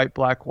go Okay. white,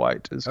 black,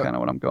 white is kind of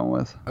what I'm going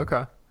with.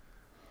 Okay.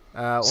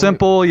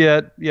 Simple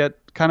yet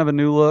kind of a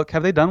new look.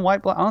 Have they done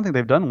white, black? I don't think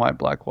they've done white,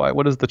 black, white.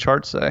 What does the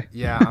chart say?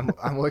 Yeah,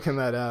 I'm looking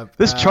that up.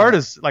 This chart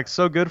is like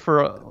so good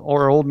for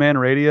our old man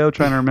radio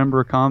trying to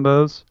remember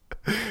combos.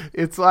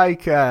 It's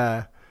like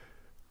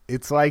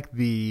It's like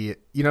the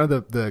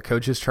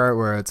coaches chart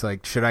where it's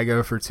like, should I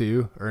go for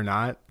 2 or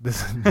not?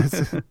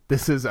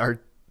 This is our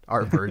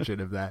version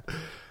of that.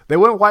 They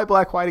went white,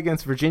 black, white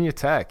against Virginia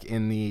Tech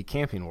in the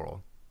Camping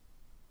World.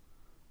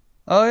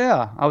 Oh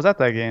yeah, I was at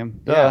that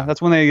game. Yeah.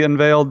 That's when they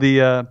unveiled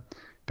the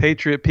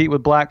Patriot Pete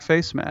with black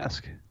face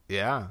mask.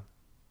 Yeah,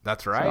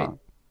 that's right.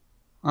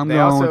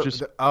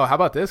 So, how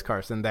about this,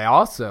 Carson? They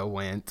also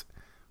went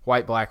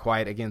white, black,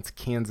 white against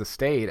Kansas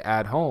State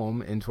at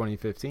home in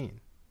 2015.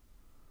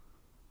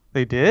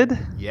 They did?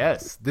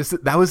 Yes.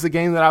 That was the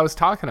game that I was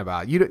talking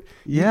about.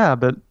 Yeah,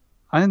 but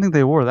I didn't think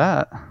they wore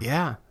that.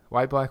 Yeah,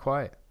 white, black,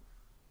 white.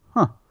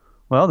 Huh.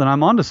 Well, then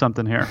I'm onto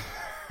something here.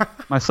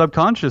 My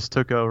subconscious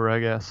took over, I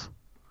guess.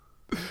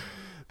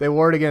 They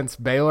wore it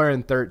against Baylor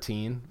in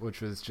 13, which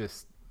was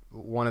just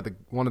one of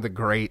the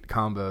great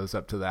combos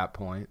up to that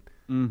point.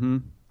 Mm-hmm.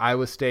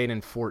 Iowa State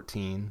in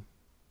 14,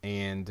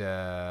 and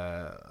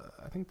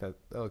I think that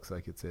looks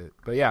like it's it.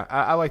 But yeah,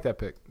 I like that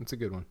pick. It's a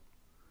good one.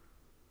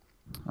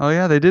 Oh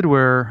yeah, they did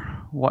wear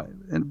white,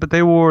 but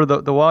they wore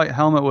the white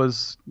helmet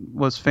was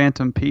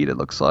Phantom Pete. It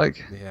looks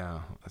like. Yeah,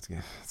 that's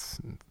good. It's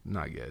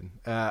not good.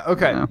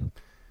 Okay. Yeah.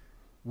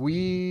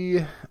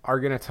 We are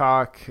going to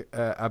talk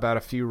about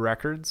a few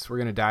records. We're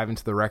going to dive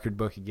into the record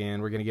book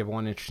again. We're going to give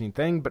one interesting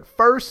thing. But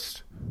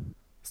first,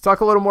 let's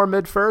talk a little more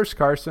mid-first,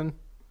 Carson.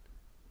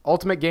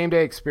 Ultimate Game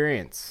Day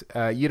Experience.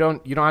 You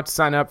don't have to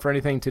sign up for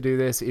anything to do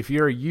this. If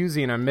you're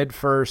using a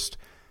mid-first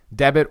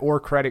debit or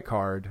credit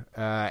card,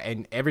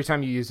 and every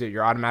time you use it,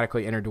 you're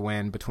automatically entered to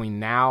win between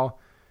now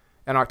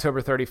and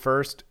October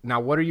 31st. Now,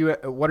 what are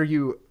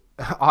you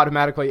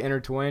automatically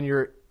entered to win?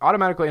 You're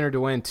automatically entered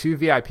to win 2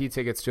 VIP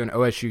tickets to an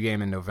OSU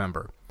game in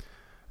November.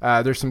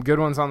 There's some good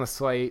ones on the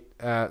slate,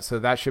 so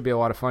that should be a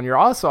lot of fun. You're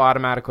also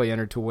automatically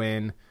entered to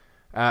win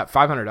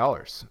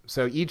 $500.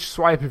 So each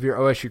swipe of your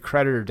OSU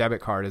credit or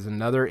debit card is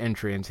another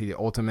entry into the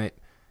Ultimate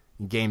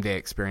Game Day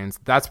Experience.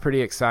 That's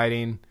pretty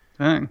exciting.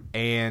 Dang.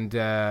 And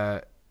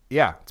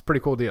yeah, it's a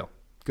pretty cool deal.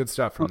 Good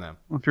stuff from them.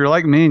 Well, if you're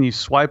like me and you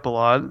swipe a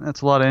lot, that's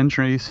a lot of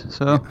entries.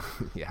 So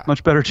yeah,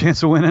 much better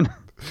chance of winning.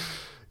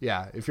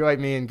 Yeah, if you're like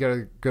me and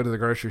go to the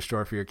grocery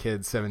store for your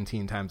kids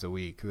 17 times a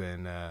week,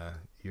 then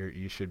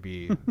you should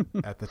be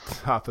at the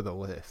top of the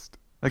list.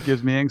 That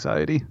gives me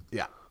anxiety.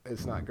 Yeah,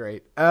 it's not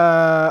great.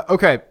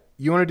 Okay,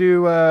 you want to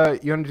do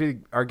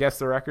our Guess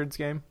the Records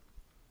game?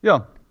 Yeah,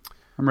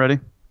 I'm ready.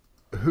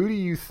 Who do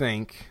you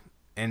think,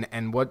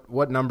 and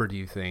what number do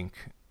you think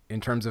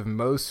in terms of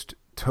most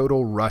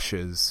total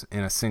rushes in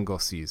a single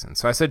season?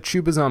 So I said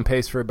Chuba's on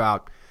pace for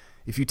about.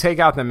 If you take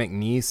out the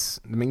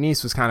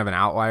McNeese was kind of an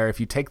outlier. If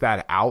you take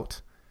that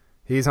out,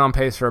 he's on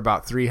pace for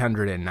about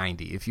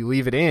 390. If you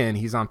leave it in,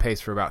 he's on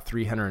pace for about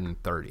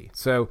 330.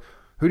 So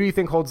who do you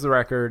think holds the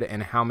record,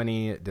 and how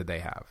many did they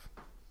have?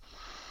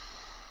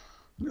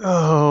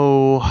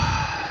 Oh,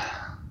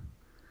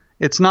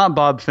 it's not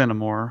Bob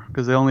Fenimore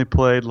because they only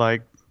played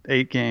like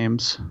 8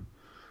 games,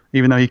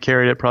 even though he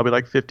carried it probably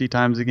like 50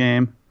 times a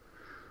game.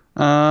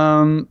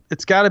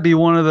 It's got to be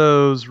one of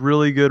those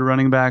really good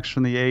running backs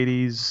from the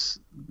 80s,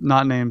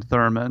 not named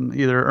Thurman,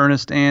 either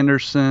Ernest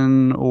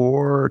Anderson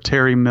or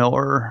Terry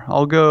Miller.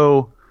 I'll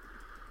go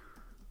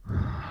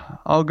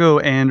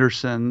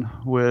Anderson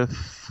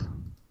with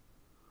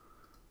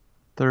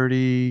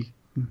 30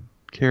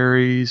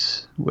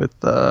 carries with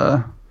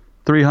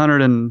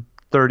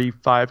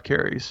 335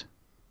 carries.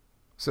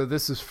 So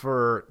this is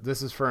for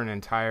an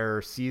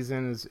entire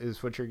season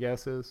is what your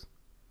guess is?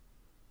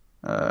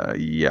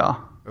 Yeah.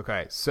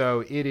 Okay,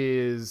 so it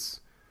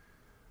is.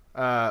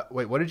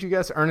 Wait, what did you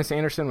guess? Ernest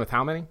Anderson with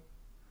how many?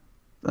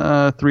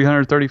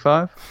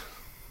 335.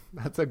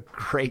 That's a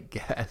great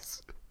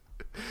guess.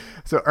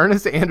 So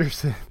Ernest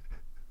Anderson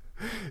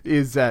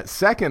is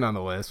second on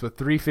the list with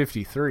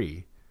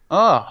 353.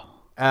 Oh.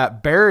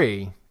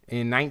 Barry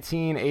in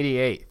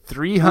 1988,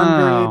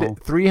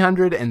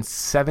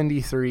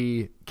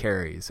 373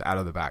 carries out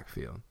of the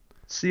backfield.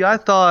 See, I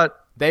thought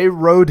they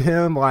rode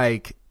him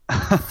like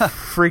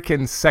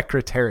freaking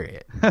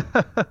Secretariat.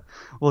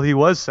 Well, he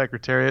was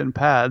Secretariat in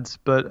pads,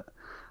 but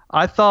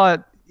I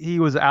thought he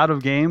was out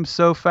of game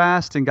so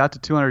fast and got to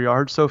 200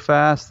 yards so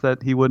fast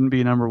that he wouldn't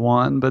be number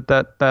one. But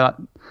that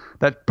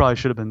probably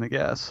should have been the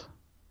guess.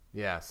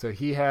 Yeah, so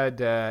he had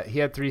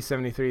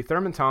 373.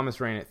 Thurman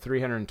Thomas ran it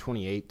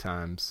 328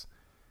 times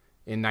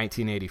in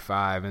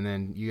 1985, and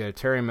then you got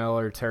Terry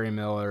Miller,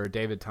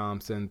 David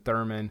Thompson,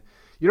 Thurman.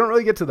 You don't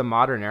really get to the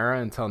modern era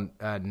until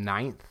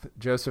ninth.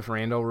 Joseph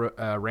Randall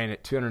ran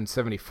it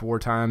 274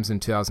 times in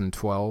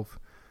 2012.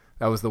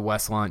 That was the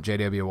Westlawn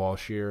J.W.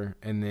 Walsh year.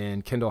 And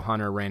then Kendall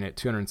Hunter ran it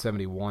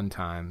 271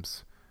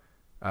 times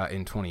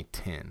in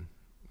 2010.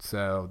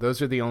 So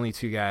those are the only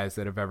 2 guys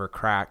that have ever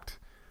cracked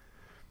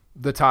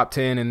the top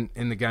 10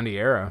 in the Gundy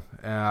era.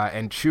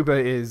 And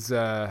Chuba is,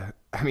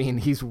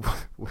 he's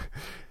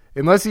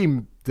unless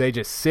they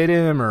just sit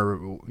him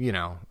or,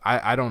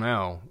 I don't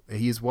know.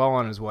 He's well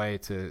on his way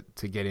to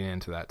getting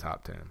into that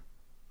top 10.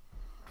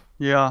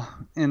 Yeah,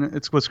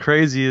 and what's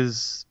crazy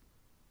is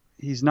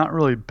he's not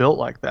really built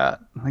like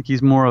that. Like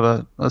he's more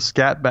of a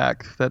scat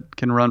back that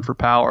can run for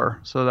power.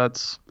 So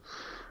that's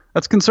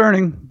That's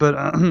concerning, but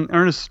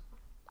Ernest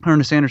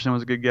Anderson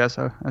was a good guess.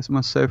 I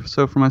must say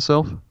so for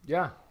myself.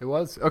 Yeah, it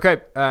was.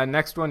 Okay,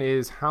 next one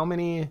is how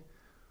many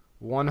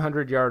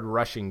 100-yard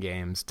rushing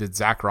games did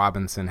Zach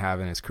Robinson have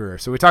in his career?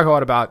 So we talk a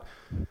lot about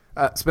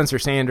Spencer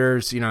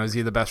Sanders. Is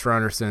he the best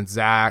runner since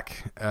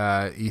Zach?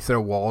 You throw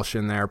Walsh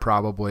in there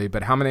probably,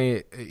 but how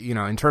many?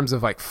 In terms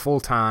of like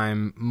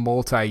full-time,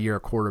 multi-year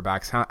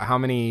quarterbacks, how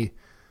many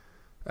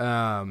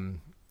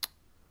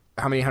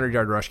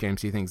 100-yard rush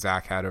games do you think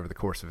Zach had over the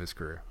course of his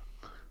career?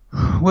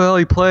 Well,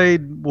 he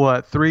played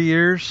 3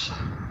 years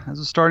as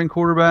a starting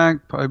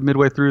quarterback, probably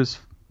midway through his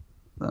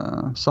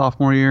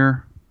sophomore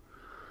year.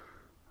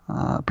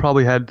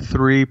 Probably had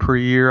 3 per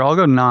year. I'll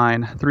go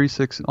 9. 3,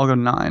 6. I'll go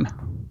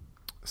 9.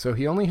 So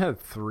he only had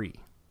 3.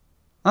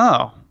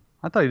 Oh,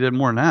 I thought he did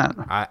more than that.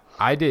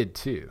 I did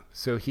too.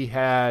 So he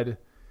had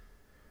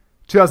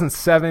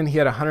 2007. He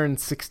had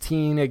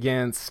 116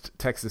 against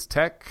Texas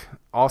Tech.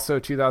 Also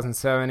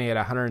 2007, he had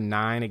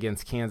 109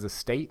 against Kansas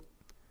State.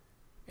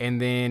 And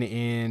then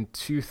in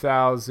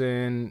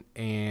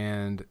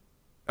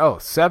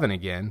 2007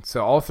 again.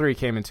 So all 3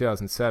 came in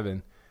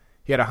 2007.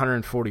 He had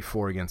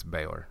 144 against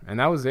Baylor, and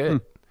that was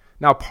it.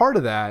 Now, part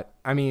of that,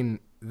 the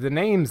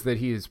names that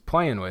he is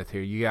playing with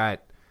here, you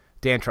got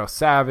Dantrell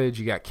Savage,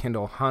 you got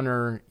Kendall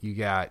Hunter, you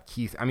got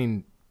Keith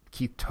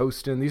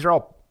Toston. These are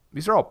all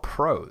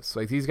pros.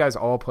 Like, these guys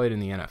all played in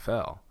the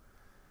NFL.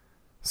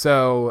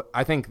 So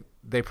I think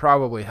they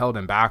probably held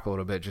him back a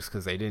little bit just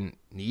because they didn't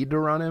need to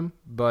run him.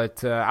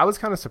 But I was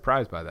kind of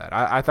surprised by that.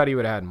 I thought he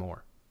would have had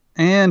more.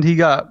 And he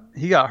got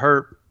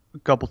hurt a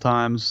couple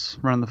times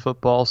running the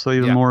football, so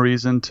even more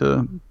reason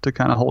to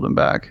kind of hold him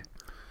back.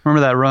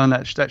 Remember that run,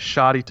 that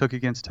shot he took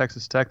against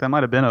Texas Tech? That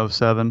might have been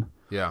 2007.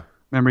 Yeah.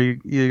 Remember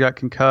he got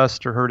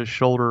concussed or hurt his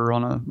shoulder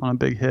on a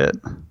big hit.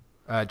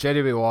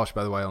 J.W. Walsh,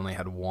 by the way, only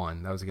had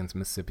 1. That was against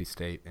Mississippi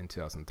State in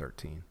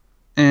 2013.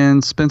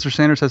 And Spencer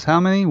Sanders has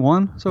how many?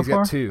 1 so far? He's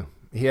got 2.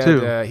 He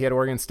had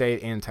Oregon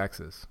State and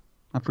Texas.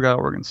 I forgot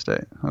Oregon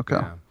State. Okay.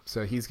 Yeah.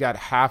 So he's got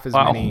half as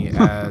many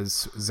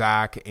as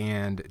Zach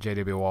and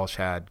J.W. Walsh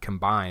had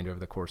combined over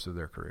the course of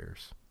their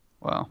careers.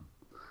 Wow.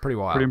 Pretty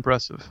wild. Pretty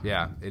impressive.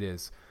 Yeah, it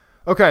is.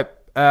 Okay,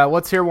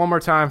 let's hear one more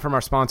time from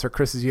our sponsor,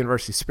 Chris's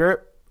University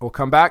Spirit. We'll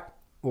come back.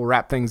 We'll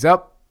wrap things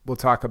up. We'll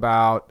talk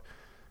about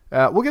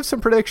we'll give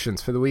some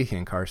predictions for the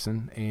weekend,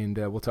 Carson, and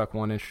we'll talk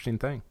one interesting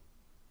thing.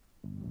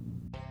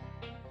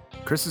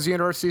 Chris's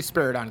University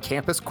Spirit on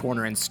Campus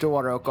Corner in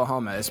Stillwater,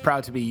 Oklahoma is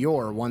proud to be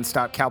your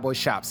one-stop Cowboy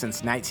shop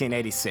since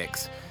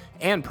 1986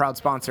 and proud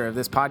sponsor of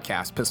this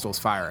podcast, Pistols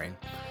Firing.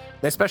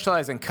 They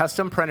specialize in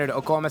custom-printed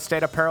Oklahoma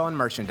State apparel and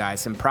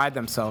merchandise and pride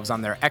themselves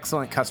on their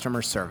excellent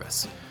customer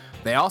service.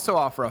 They also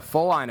offer a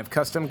full line of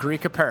custom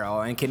Greek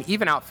apparel and can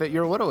even outfit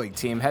your Little League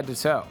team head to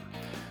toe.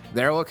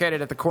 They're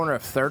located at the corner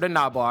of 3rd and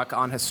Knobloch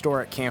on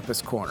historic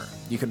Campus Corner.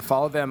 You can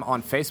follow them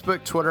on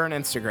Facebook, Twitter, and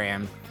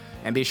Instagram.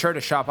 And be sure to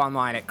shop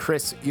online at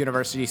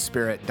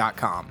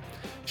chrisuniversityspirit.com.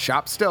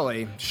 Shop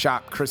Stilly,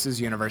 shop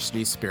Chris's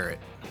University Spirit.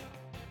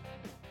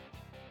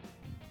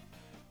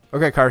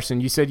 Okay,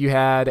 Carson, you said you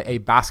had a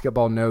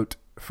basketball note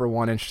for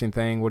one interesting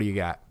thing. What do you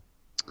got?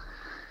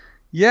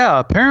 Yeah,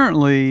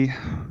 apparently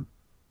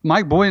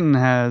Mike Boynton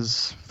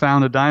has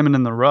found a diamond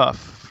in the rough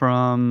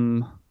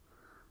from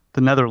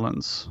the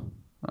Netherlands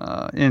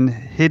in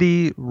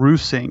Hidde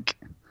Roosink.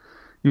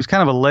 He was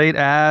kind of a late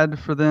ad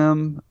for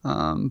them,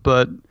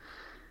 but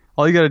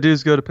all you got to do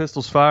is go to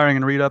Pistols Firing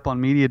and read up on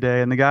Media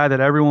Day, and the guy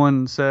that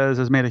everyone says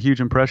has made a huge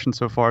impression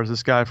so far is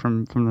this guy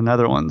from the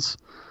Netherlands.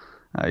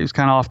 He was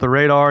kind of off the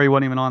radar. He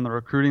wasn't even on the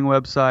recruiting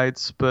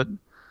websites, but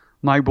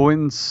Mike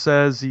Boynton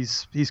says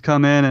he's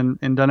come in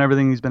and done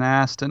everything he's been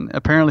asked, and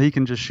apparently he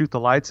can just shoot the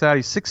lights out.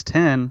 He's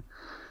 6'10",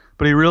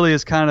 but he really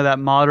is kind of that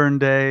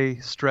modern-day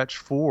stretch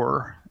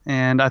 4,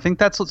 and I think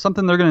that's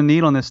something they're going to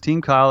need on this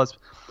team, Kyle. It's,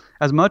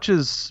 as much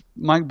as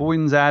Mike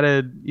Boynton's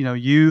added,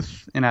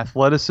 youth and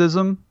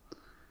athleticism,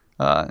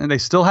 and they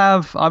still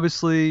have,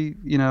 obviously,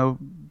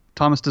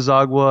 Thomas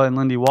DeZagua and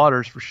Lindy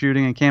Waters for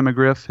shooting, and Cam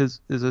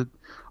McGriff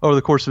over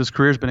the course of his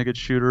career has been a good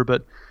shooter.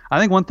 But I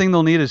think one thing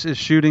they'll need is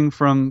shooting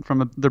from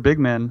their big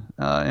men.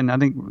 And I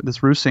think this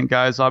Roosink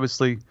guy is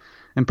obviously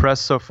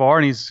impressed so far,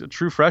 and he's a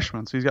true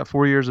freshman, so he's got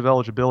 4 years of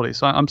eligibility.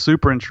 So I'm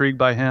super intrigued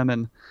by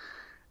him.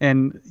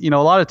 And a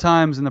lot of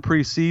times in the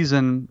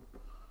preseason,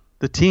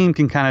 the team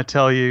can kind of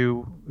tell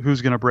you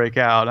who's going to break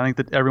out. I think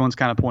that everyone's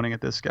kind of pointing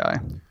at this guy.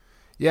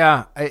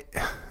 Yeah, I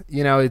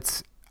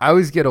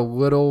always get a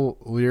little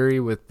leery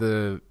with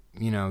the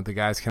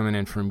guys coming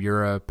in from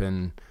Europe,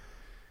 and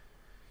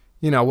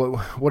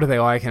what are they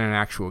like in an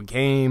actual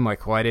game?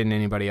 Like, why didn't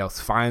anybody else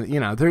find?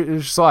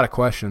 There's just a lot of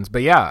questions.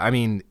 But yeah,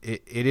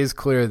 it is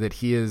clear that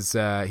he's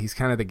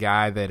kind of the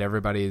guy that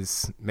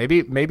everybody's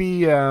maybe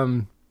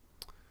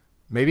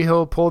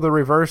he'll pull the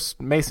reverse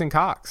Mason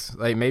Cox.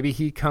 Like, maybe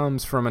he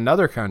comes from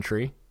another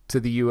country to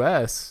the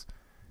U.S.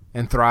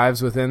 and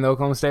thrives within the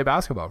Oklahoma State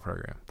basketball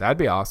program. That'd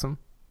be awesome.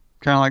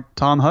 Kind of like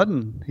Tom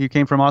Hutton. He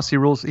came from Aussie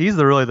Rules. He's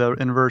really the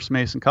inverse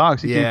Mason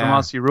Cox. He came from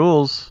Aussie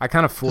Rules. I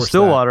kind of forced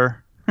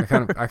Stillwater.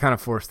 I kind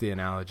of forced the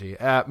analogy.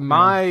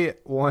 My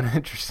one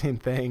interesting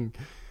thing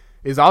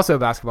is also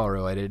basketball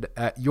related.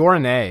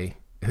 Yorane,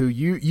 who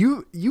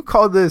you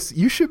called this,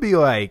 you should be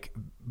like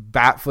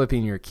bat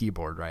flipping your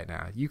keyboard right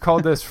now. You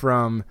called this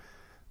from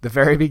the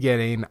very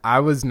beginning. I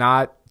was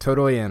not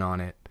totally in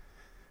on it,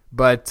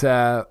 but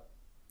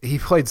he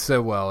played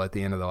so well at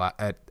the end of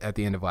at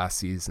the end of last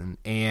season.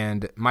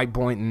 And Mike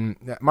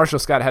Boynton, Marshall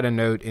Scott had a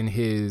note in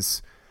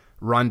his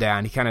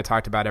rundown. He kind of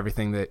talked about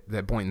everything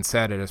that Boynton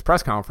said at his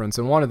press conference,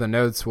 and one of the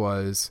notes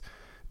was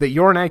that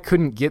Yorane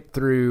couldn't get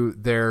through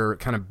their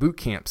kind of boot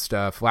camp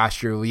stuff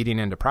last year leading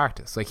into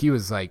practice. Like, he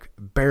was like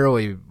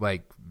barely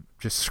like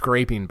just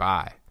scraping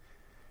by.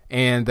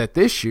 And that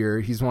this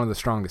year he's one of the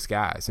strongest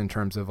guys in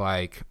terms of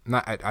like,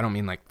 not, I don't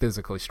mean like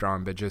physically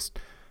strong, but just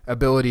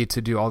ability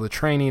to do all the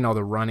training, all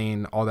the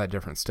running, all that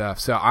different stuff.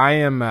 So I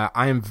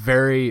am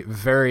very,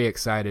 very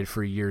excited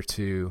for year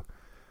 2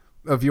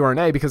 of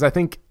Yorane, because I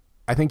think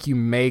you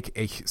make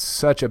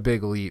such a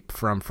big leap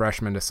from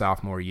freshman to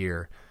sophomore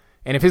year.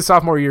 And if his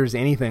sophomore year is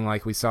anything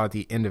like we saw at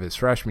the end of his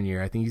freshman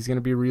year, I think he's going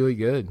to be really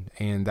good.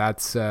 And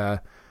that's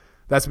a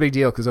big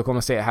deal, because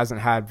Oklahoma State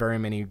hasn't had very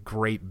many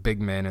great big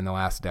men in the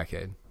last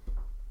decade.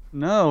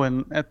 No,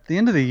 and at the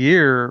end of the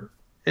year,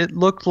 it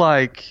looked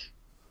like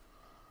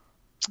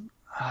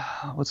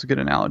what's a good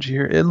analogy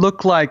here? It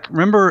looked like,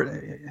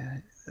 remember,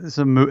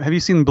 have you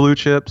seen Blue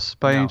Chips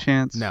by any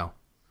chance? No.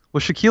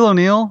 Was Shaquille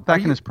O'Neal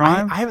back in his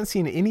prime? I haven't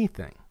seen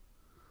anything.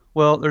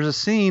 Well, there's a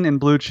scene in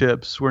Blue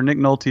Chips where Nick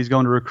Nolte's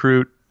going to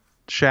recruit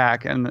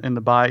Shaq in the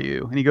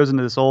Bayou, and he goes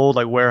into this old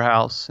like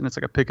warehouse, and it's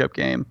like a pickup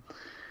game,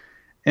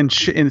 and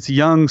it's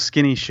young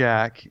skinny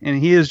Shaq, and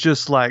he is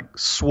just like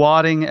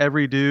swatting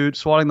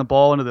the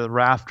ball into the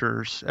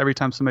rafters every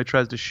time somebody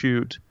tries to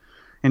shoot,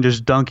 and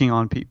just dunking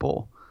on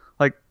people.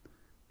 Like,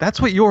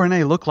 that's what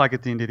Yorane looked like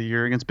at the end of the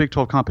year against Big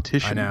 12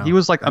 competition. I know. He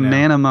was like a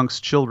man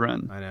amongst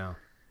children. I know.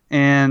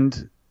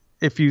 And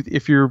if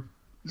you're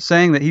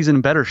saying that he's in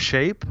better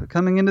shape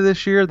coming into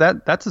this year,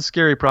 that's a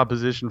scary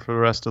proposition for the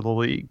rest of the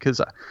league,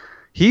 because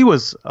he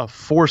was a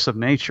force of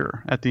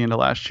nature at the end of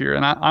last year,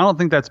 and I don't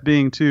think that's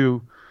being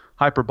too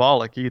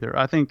hyperbolic either.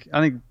 I think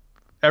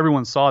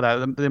everyone saw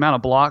that the amount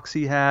of blocks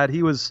he had.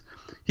 He was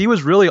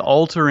really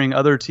altering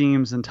other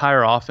teams'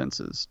 entire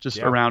offenses just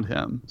around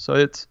him.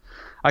 So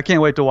I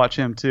can't wait to watch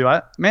him too.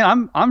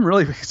 I'm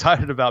really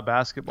excited about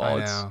basketball.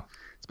 I know.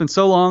 It's been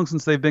so long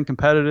since they've been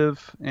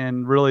competitive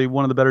and really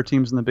one of the better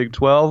teams in the Big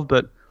 12.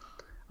 But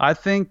I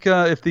think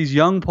if these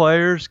young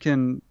players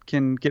can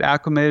get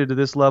acclimated to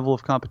this level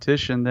of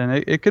competition, then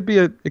it could be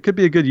a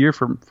good year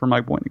for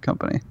Mike Boynton and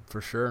company. For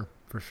sure.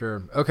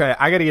 Okay,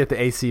 I got to get the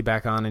AC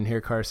back on in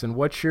here, Carson.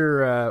 What's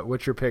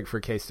your pick for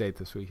K-State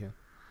this weekend?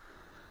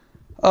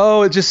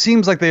 Oh, it just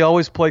seems like they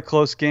always play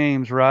close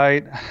games,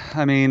 right?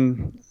 I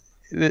mean,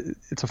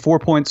 it's a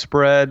 4-point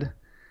spread.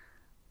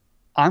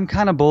 I'm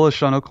kind of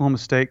bullish on Oklahoma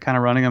State kind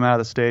of running them out of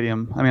the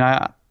stadium. I mean,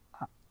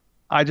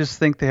 I just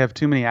think they have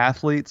too many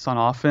athletes on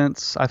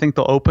offense. I think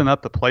they'll open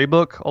up the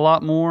playbook a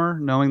lot more,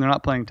 knowing they're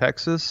not playing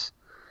Texas.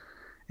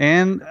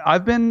 And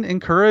I've been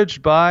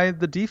encouraged by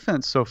the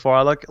defense so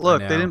far. Look,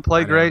 they didn't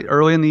play great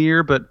early in the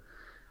year, but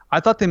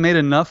I thought they made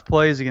enough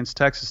plays against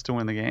Texas to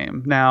win the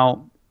game.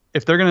 Now,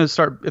 if they're going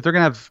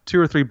to have 2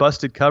 or 3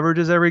 busted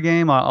coverages every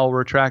game, I'll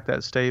retract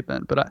that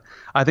statement. But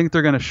I think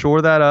they're going to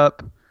shore that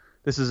up.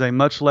 This is a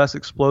much less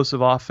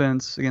explosive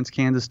offense against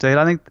Kansas State.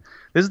 I think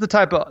this is the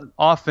type of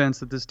offense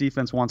that this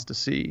defense wants to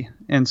see.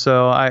 And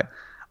so I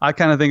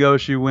kind of think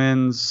OSU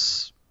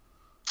wins,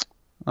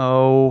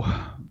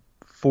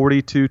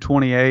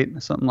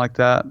 42-28, something like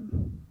that,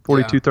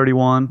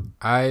 42-31.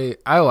 I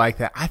like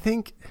that. I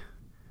think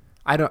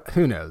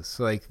who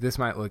knows? Like, this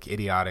might look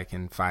idiotic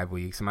in 5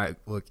 weeks. It might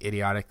look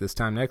idiotic this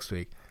time next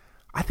week.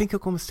 I think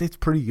Oklahoma State's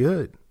pretty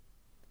good.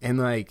 And,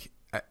 like,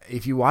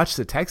 if you watch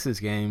the Texas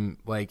game,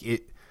 like,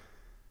 it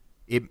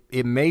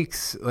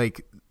makes,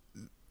 like,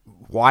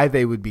 why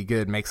they would be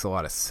good makes a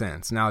lot of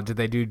sense. Now, did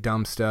they do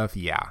dumb stuff?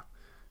 Yeah.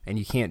 And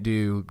you can't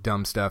do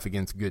dumb stuff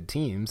against good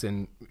teams.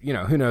 And, you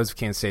know, who knows if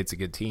Kansas State's a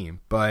good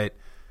team. But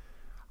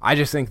I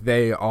just think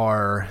they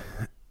are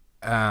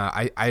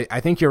I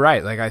think you're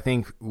right. Like, I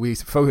think we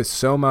focused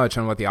so much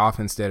on what the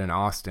offense did in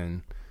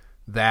Austin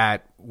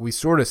that we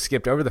sort of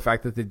skipped over the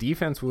fact that the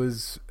defense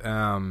was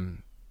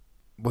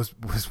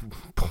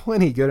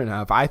plenty good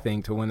enough, I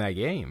think, to win that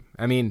game.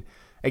 I mean,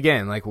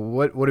 again, like,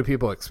 what do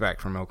people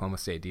expect from Oklahoma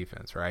State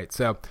defense, right?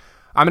 So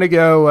I'm gonna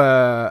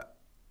go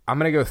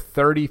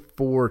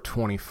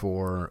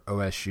 34-24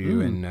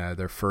 OSU in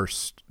their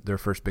first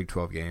Big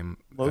 12 game.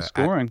 Low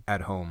scoring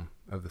at home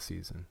of the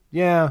season.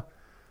 Yeah,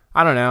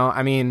 I don't know.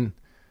 I mean,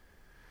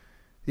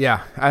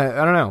 yeah, I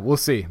don't know. We'll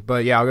see.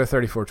 But yeah, I'll go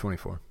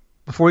 34-24.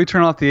 Before you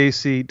turn off the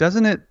AC,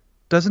 doesn't it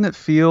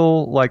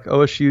feel like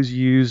OSU's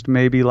used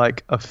maybe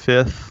like a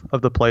fifth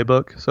of the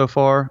playbook so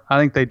far? I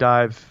think they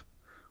dive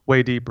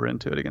way deeper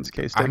into it against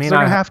K-State. I mean, they're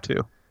going to have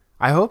to.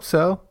 I hope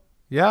so.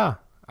 Yeah.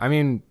 I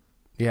mean,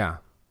 yeah,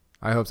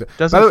 I hope so.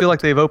 Doesn't feel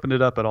like they've opened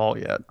it up at all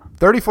yet.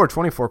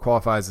 34-24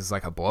 qualifies as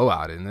like a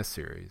blowout in this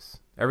series.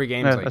 Every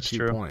game is like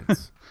 2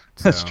 points.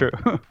 So. That's true.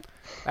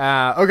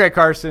 Okay,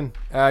 Carson.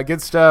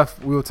 Good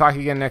stuff. We will talk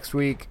again next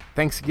week.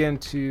 Thanks again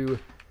to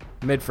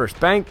MidFirst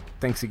Bank.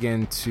 Thanks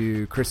again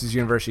to Chris's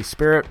University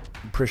Spirit.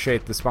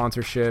 Appreciate the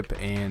sponsorship,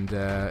 and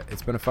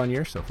it's been a fun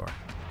year so far.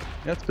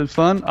 Yeah, it's been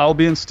fun. I'll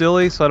be in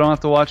Stilly, so I don't have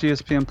to watch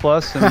ESPN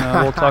Plus,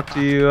 and we'll talk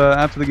to you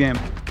after the game.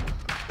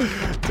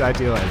 Talk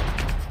to you later.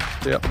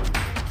 Yep.